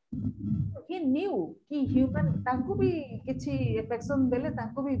तो he knew कि ह्यूमन तांको भी किछि एफेक्शन देले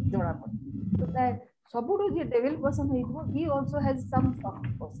तांको भी जणा पड़े तो दैट सबुडो जे डेविल पर्सन हेइथो he also has some soft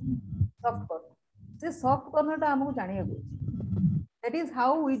person soft corner से सॉफ्ट कॉर्नर टा हमको जानिया को that is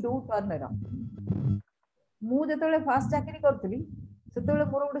how we do turn around मु जेतले फास्ट चाकरी करथली सेतले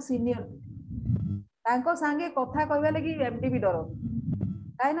मोर गोटे सीनियर तांको संगे कथा कहबा लागि एमडी भी डर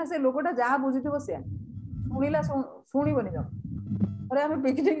काई ना से लोकटा जा बुझितबो से सुनिला सुनिबनी जा अरे हम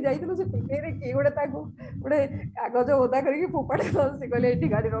पिकनिक जाइतलो से पिकनिक रे के गोटे ताको गोटे कागज ओदा करके फोपाडे से कहले एठी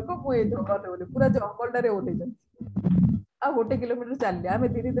गाड़ी रखो मु ए धोकर बोले पूरा जंगल रे ओदे जा आ 1 किलोमीटर चल आमे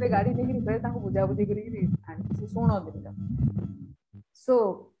धीरे धीरे गाड़ी लेकिन गए ताको बुझा बुझी करी से सुनो दिन सो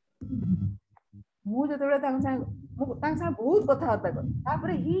मु जतबे तांग संग बहुत कथा होता कर तापर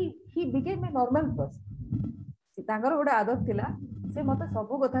he became a normal person से तांगर गोटे आदत थिला से मते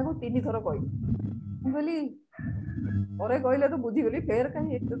सब कथा को 3 थर कहि मु कहली ओरे कहले तो बुझी गेली फेर कहीं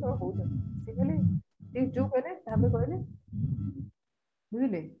एक थर होत से कहली ए जो कहले ताबे कहले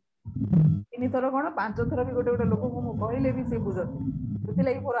बुझिले 3 थर कोन 5 थर भी गोटे गोटे लोक मु कहले भी से बुझत बुझि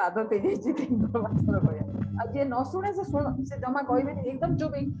लागि पूरा आदत हे जे 3 थर 5 थर कहया अब जे न सुने से जमा कहबे एकदम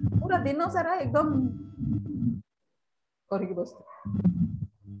चुप पूरा दिन सारा एकदम करके बस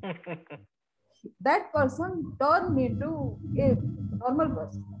that person turn me to a normal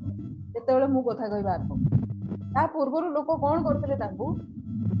person जेतेबेले मु कथा कहबा आरंभ ता पूर्वरु लोक कोन करथले तांबु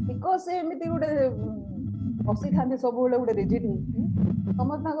बिकॉज़ से एमिति गोटे बसी थांदे सब बेले गोटे रिजिड होती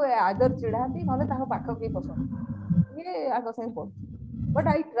समझ ना को आदर चिढ़ाती नले ताको पाख के पसंद ये आगो से पड़ but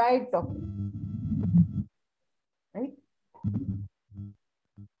I tried talking right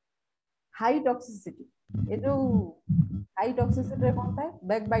high toxicity ये जो हाई टॉक्सिसिटी रे कोन थाए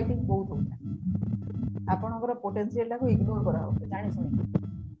बैक बाइटिंग बहुत होता है आपनकर पोटेंशियल टा को इग्नोर करा हो जानि सुनि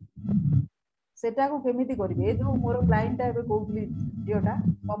सेटा को केमिति करबे ए जो मोर क्लाइंट टा एबे कहउली जियोटा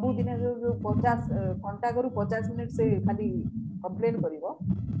सब दिन जो 50 घंटा करू 50 मिनिट से खाली कंप्लेन करिवो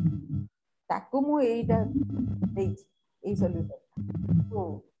ताको मु एटा देई ए सॉल्यूशन तो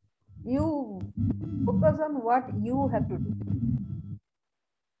you focus on what you have to do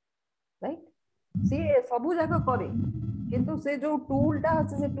right से सबु जाक करे किंतु से जो टूल टा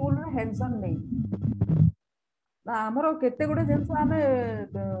আছে से टूल रे हैंड्स ऑन नहीं ना हमरो केते गुडे जेंस हमें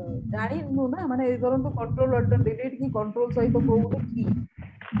जानि नु ना माने करंतु कंट्रोल अल्टर डिलीट की कंट्रोल सहित कोउटे की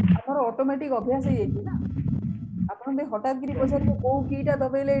हमरो ऑटोमेटिक अभ्यास हे जेती ना आपन दे हठात गिरी पछर को कीटा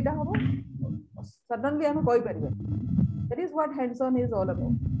दबेले एटा हबो सडनली हम कहि परिबे that is what hands on is all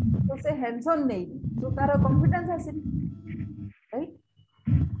about तो से हैंड्स ऑन नहीं तो तार कॉन्फिडेंस आसे राइट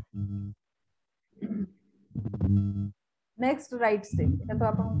नेक्स्ट राइट स्टेप एटा तो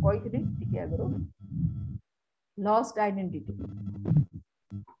आपन कहिथिली ठीक आगरो लॉस्ट आइडेंटिटी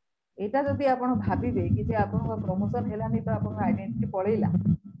एटा जदि आपन भाबिबे कि जे आपन प्रमोशन हेलानी तो आपन identity पळेला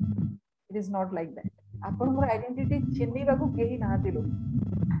it is not like that आपन आइडेंटिटी छिन्नीबा को केही ना दिलो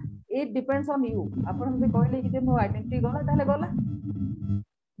इट डिपेंड्स ऑन यू आपन जे कहले कि जे मो आइडेंटिटी गला ताले गला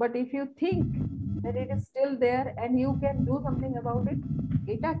but if you think that it is still there and you can do something about it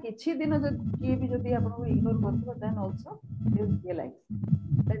एटा किछि दिन किए भी जदि आपन इग्नोर करथो then also you realize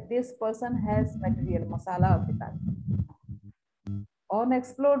that this person has material masala of the past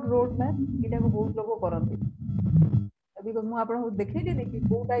unexplored road map एटा को बहुत लोग करंती अभी को मु आपन देखैली देखि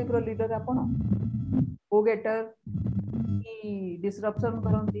को टाइप रो लीडर आपन गो गेटर की डिसरप्शन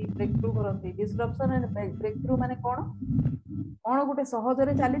करंती ब्रेक थ्रू करंती डिसरप्शन एंड ब्रेक थ्रू माने कोन गोटे सहज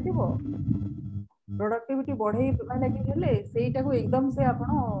रे चलीथिबो प्रोडक्टिविटी बढ़े लगी हेले सेटा को एकदम से आपण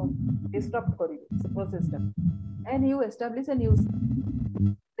डिस्टर्ब करिवे से प्रोसेस टा and you establish a new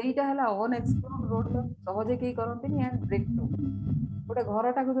सेटा हला अनएक्सप्लोर्ड रोड में सहजे की करंतिनी एंड ब्रेक थ्रू गोटे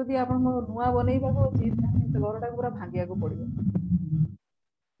घरटा को जदी आपण नुआ बनेइबा को अछि से घरटा को पूरा भांगिया को पड़िबो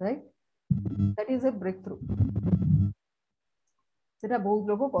right that is a break through सेटा बहुत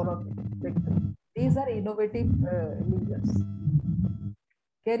लोग करते break through these are innovative leaders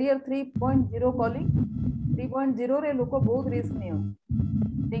career 3.0 calling 3.0 रे लोक बहुत रिस्क नियो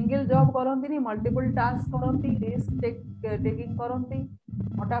सिंगल जॉब करंती मल्टीपल टास्क करंती रिस्क टेकिंग करंती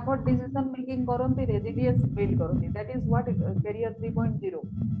फटाफट डिसीजन मेकिंग करंती रेजिलियंस बिल्ड करंती that is what career 3.0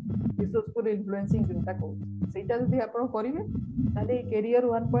 resourceful influencing जोटा को सेटा जदी आपण करिवे ताले कैरियर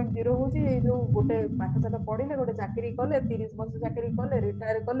 1.0 होची ए जो गोटे पाठशाला पढिले गोटे चाकरी कले 30 वर्ष चाकरी कले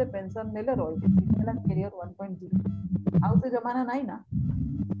रिटायर कले पेंशन नेले रहिबे सेटा कैरियर 1.0 आउ से जमाना नाही ना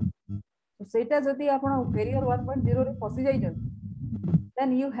सेटा जदी आपण कैरियर 1.0 रे फसी जाई जन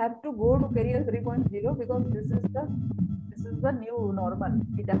then you have to go to career 3.0 because this is the new normal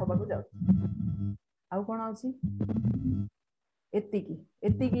इटा होबा को जाउ आउ कोन अछि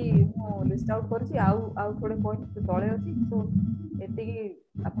एतिकी मो लिस्ट आउट करछि आउ थोड़े पॉइंट तळे अछि सो एतिकी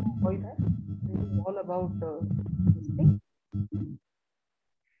आपन कोइ था all about this thing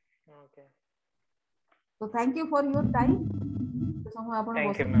okay so thank you for your time तो समय आपन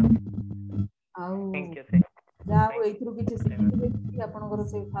थैंक यू मैम आउ थैंक यू जा एथुरु किछि सिखिबे कि आपनकर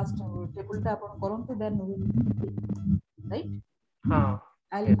से फास्ट टेबल टा आपन करंतु देन राइट हां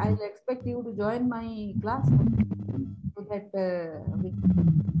I'll expect you to join my class so that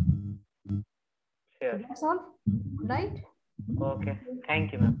sure that's all. Good night. Okay,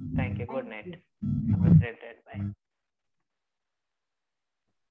 thank you ma'am, thank you, good night, have a great day, bye.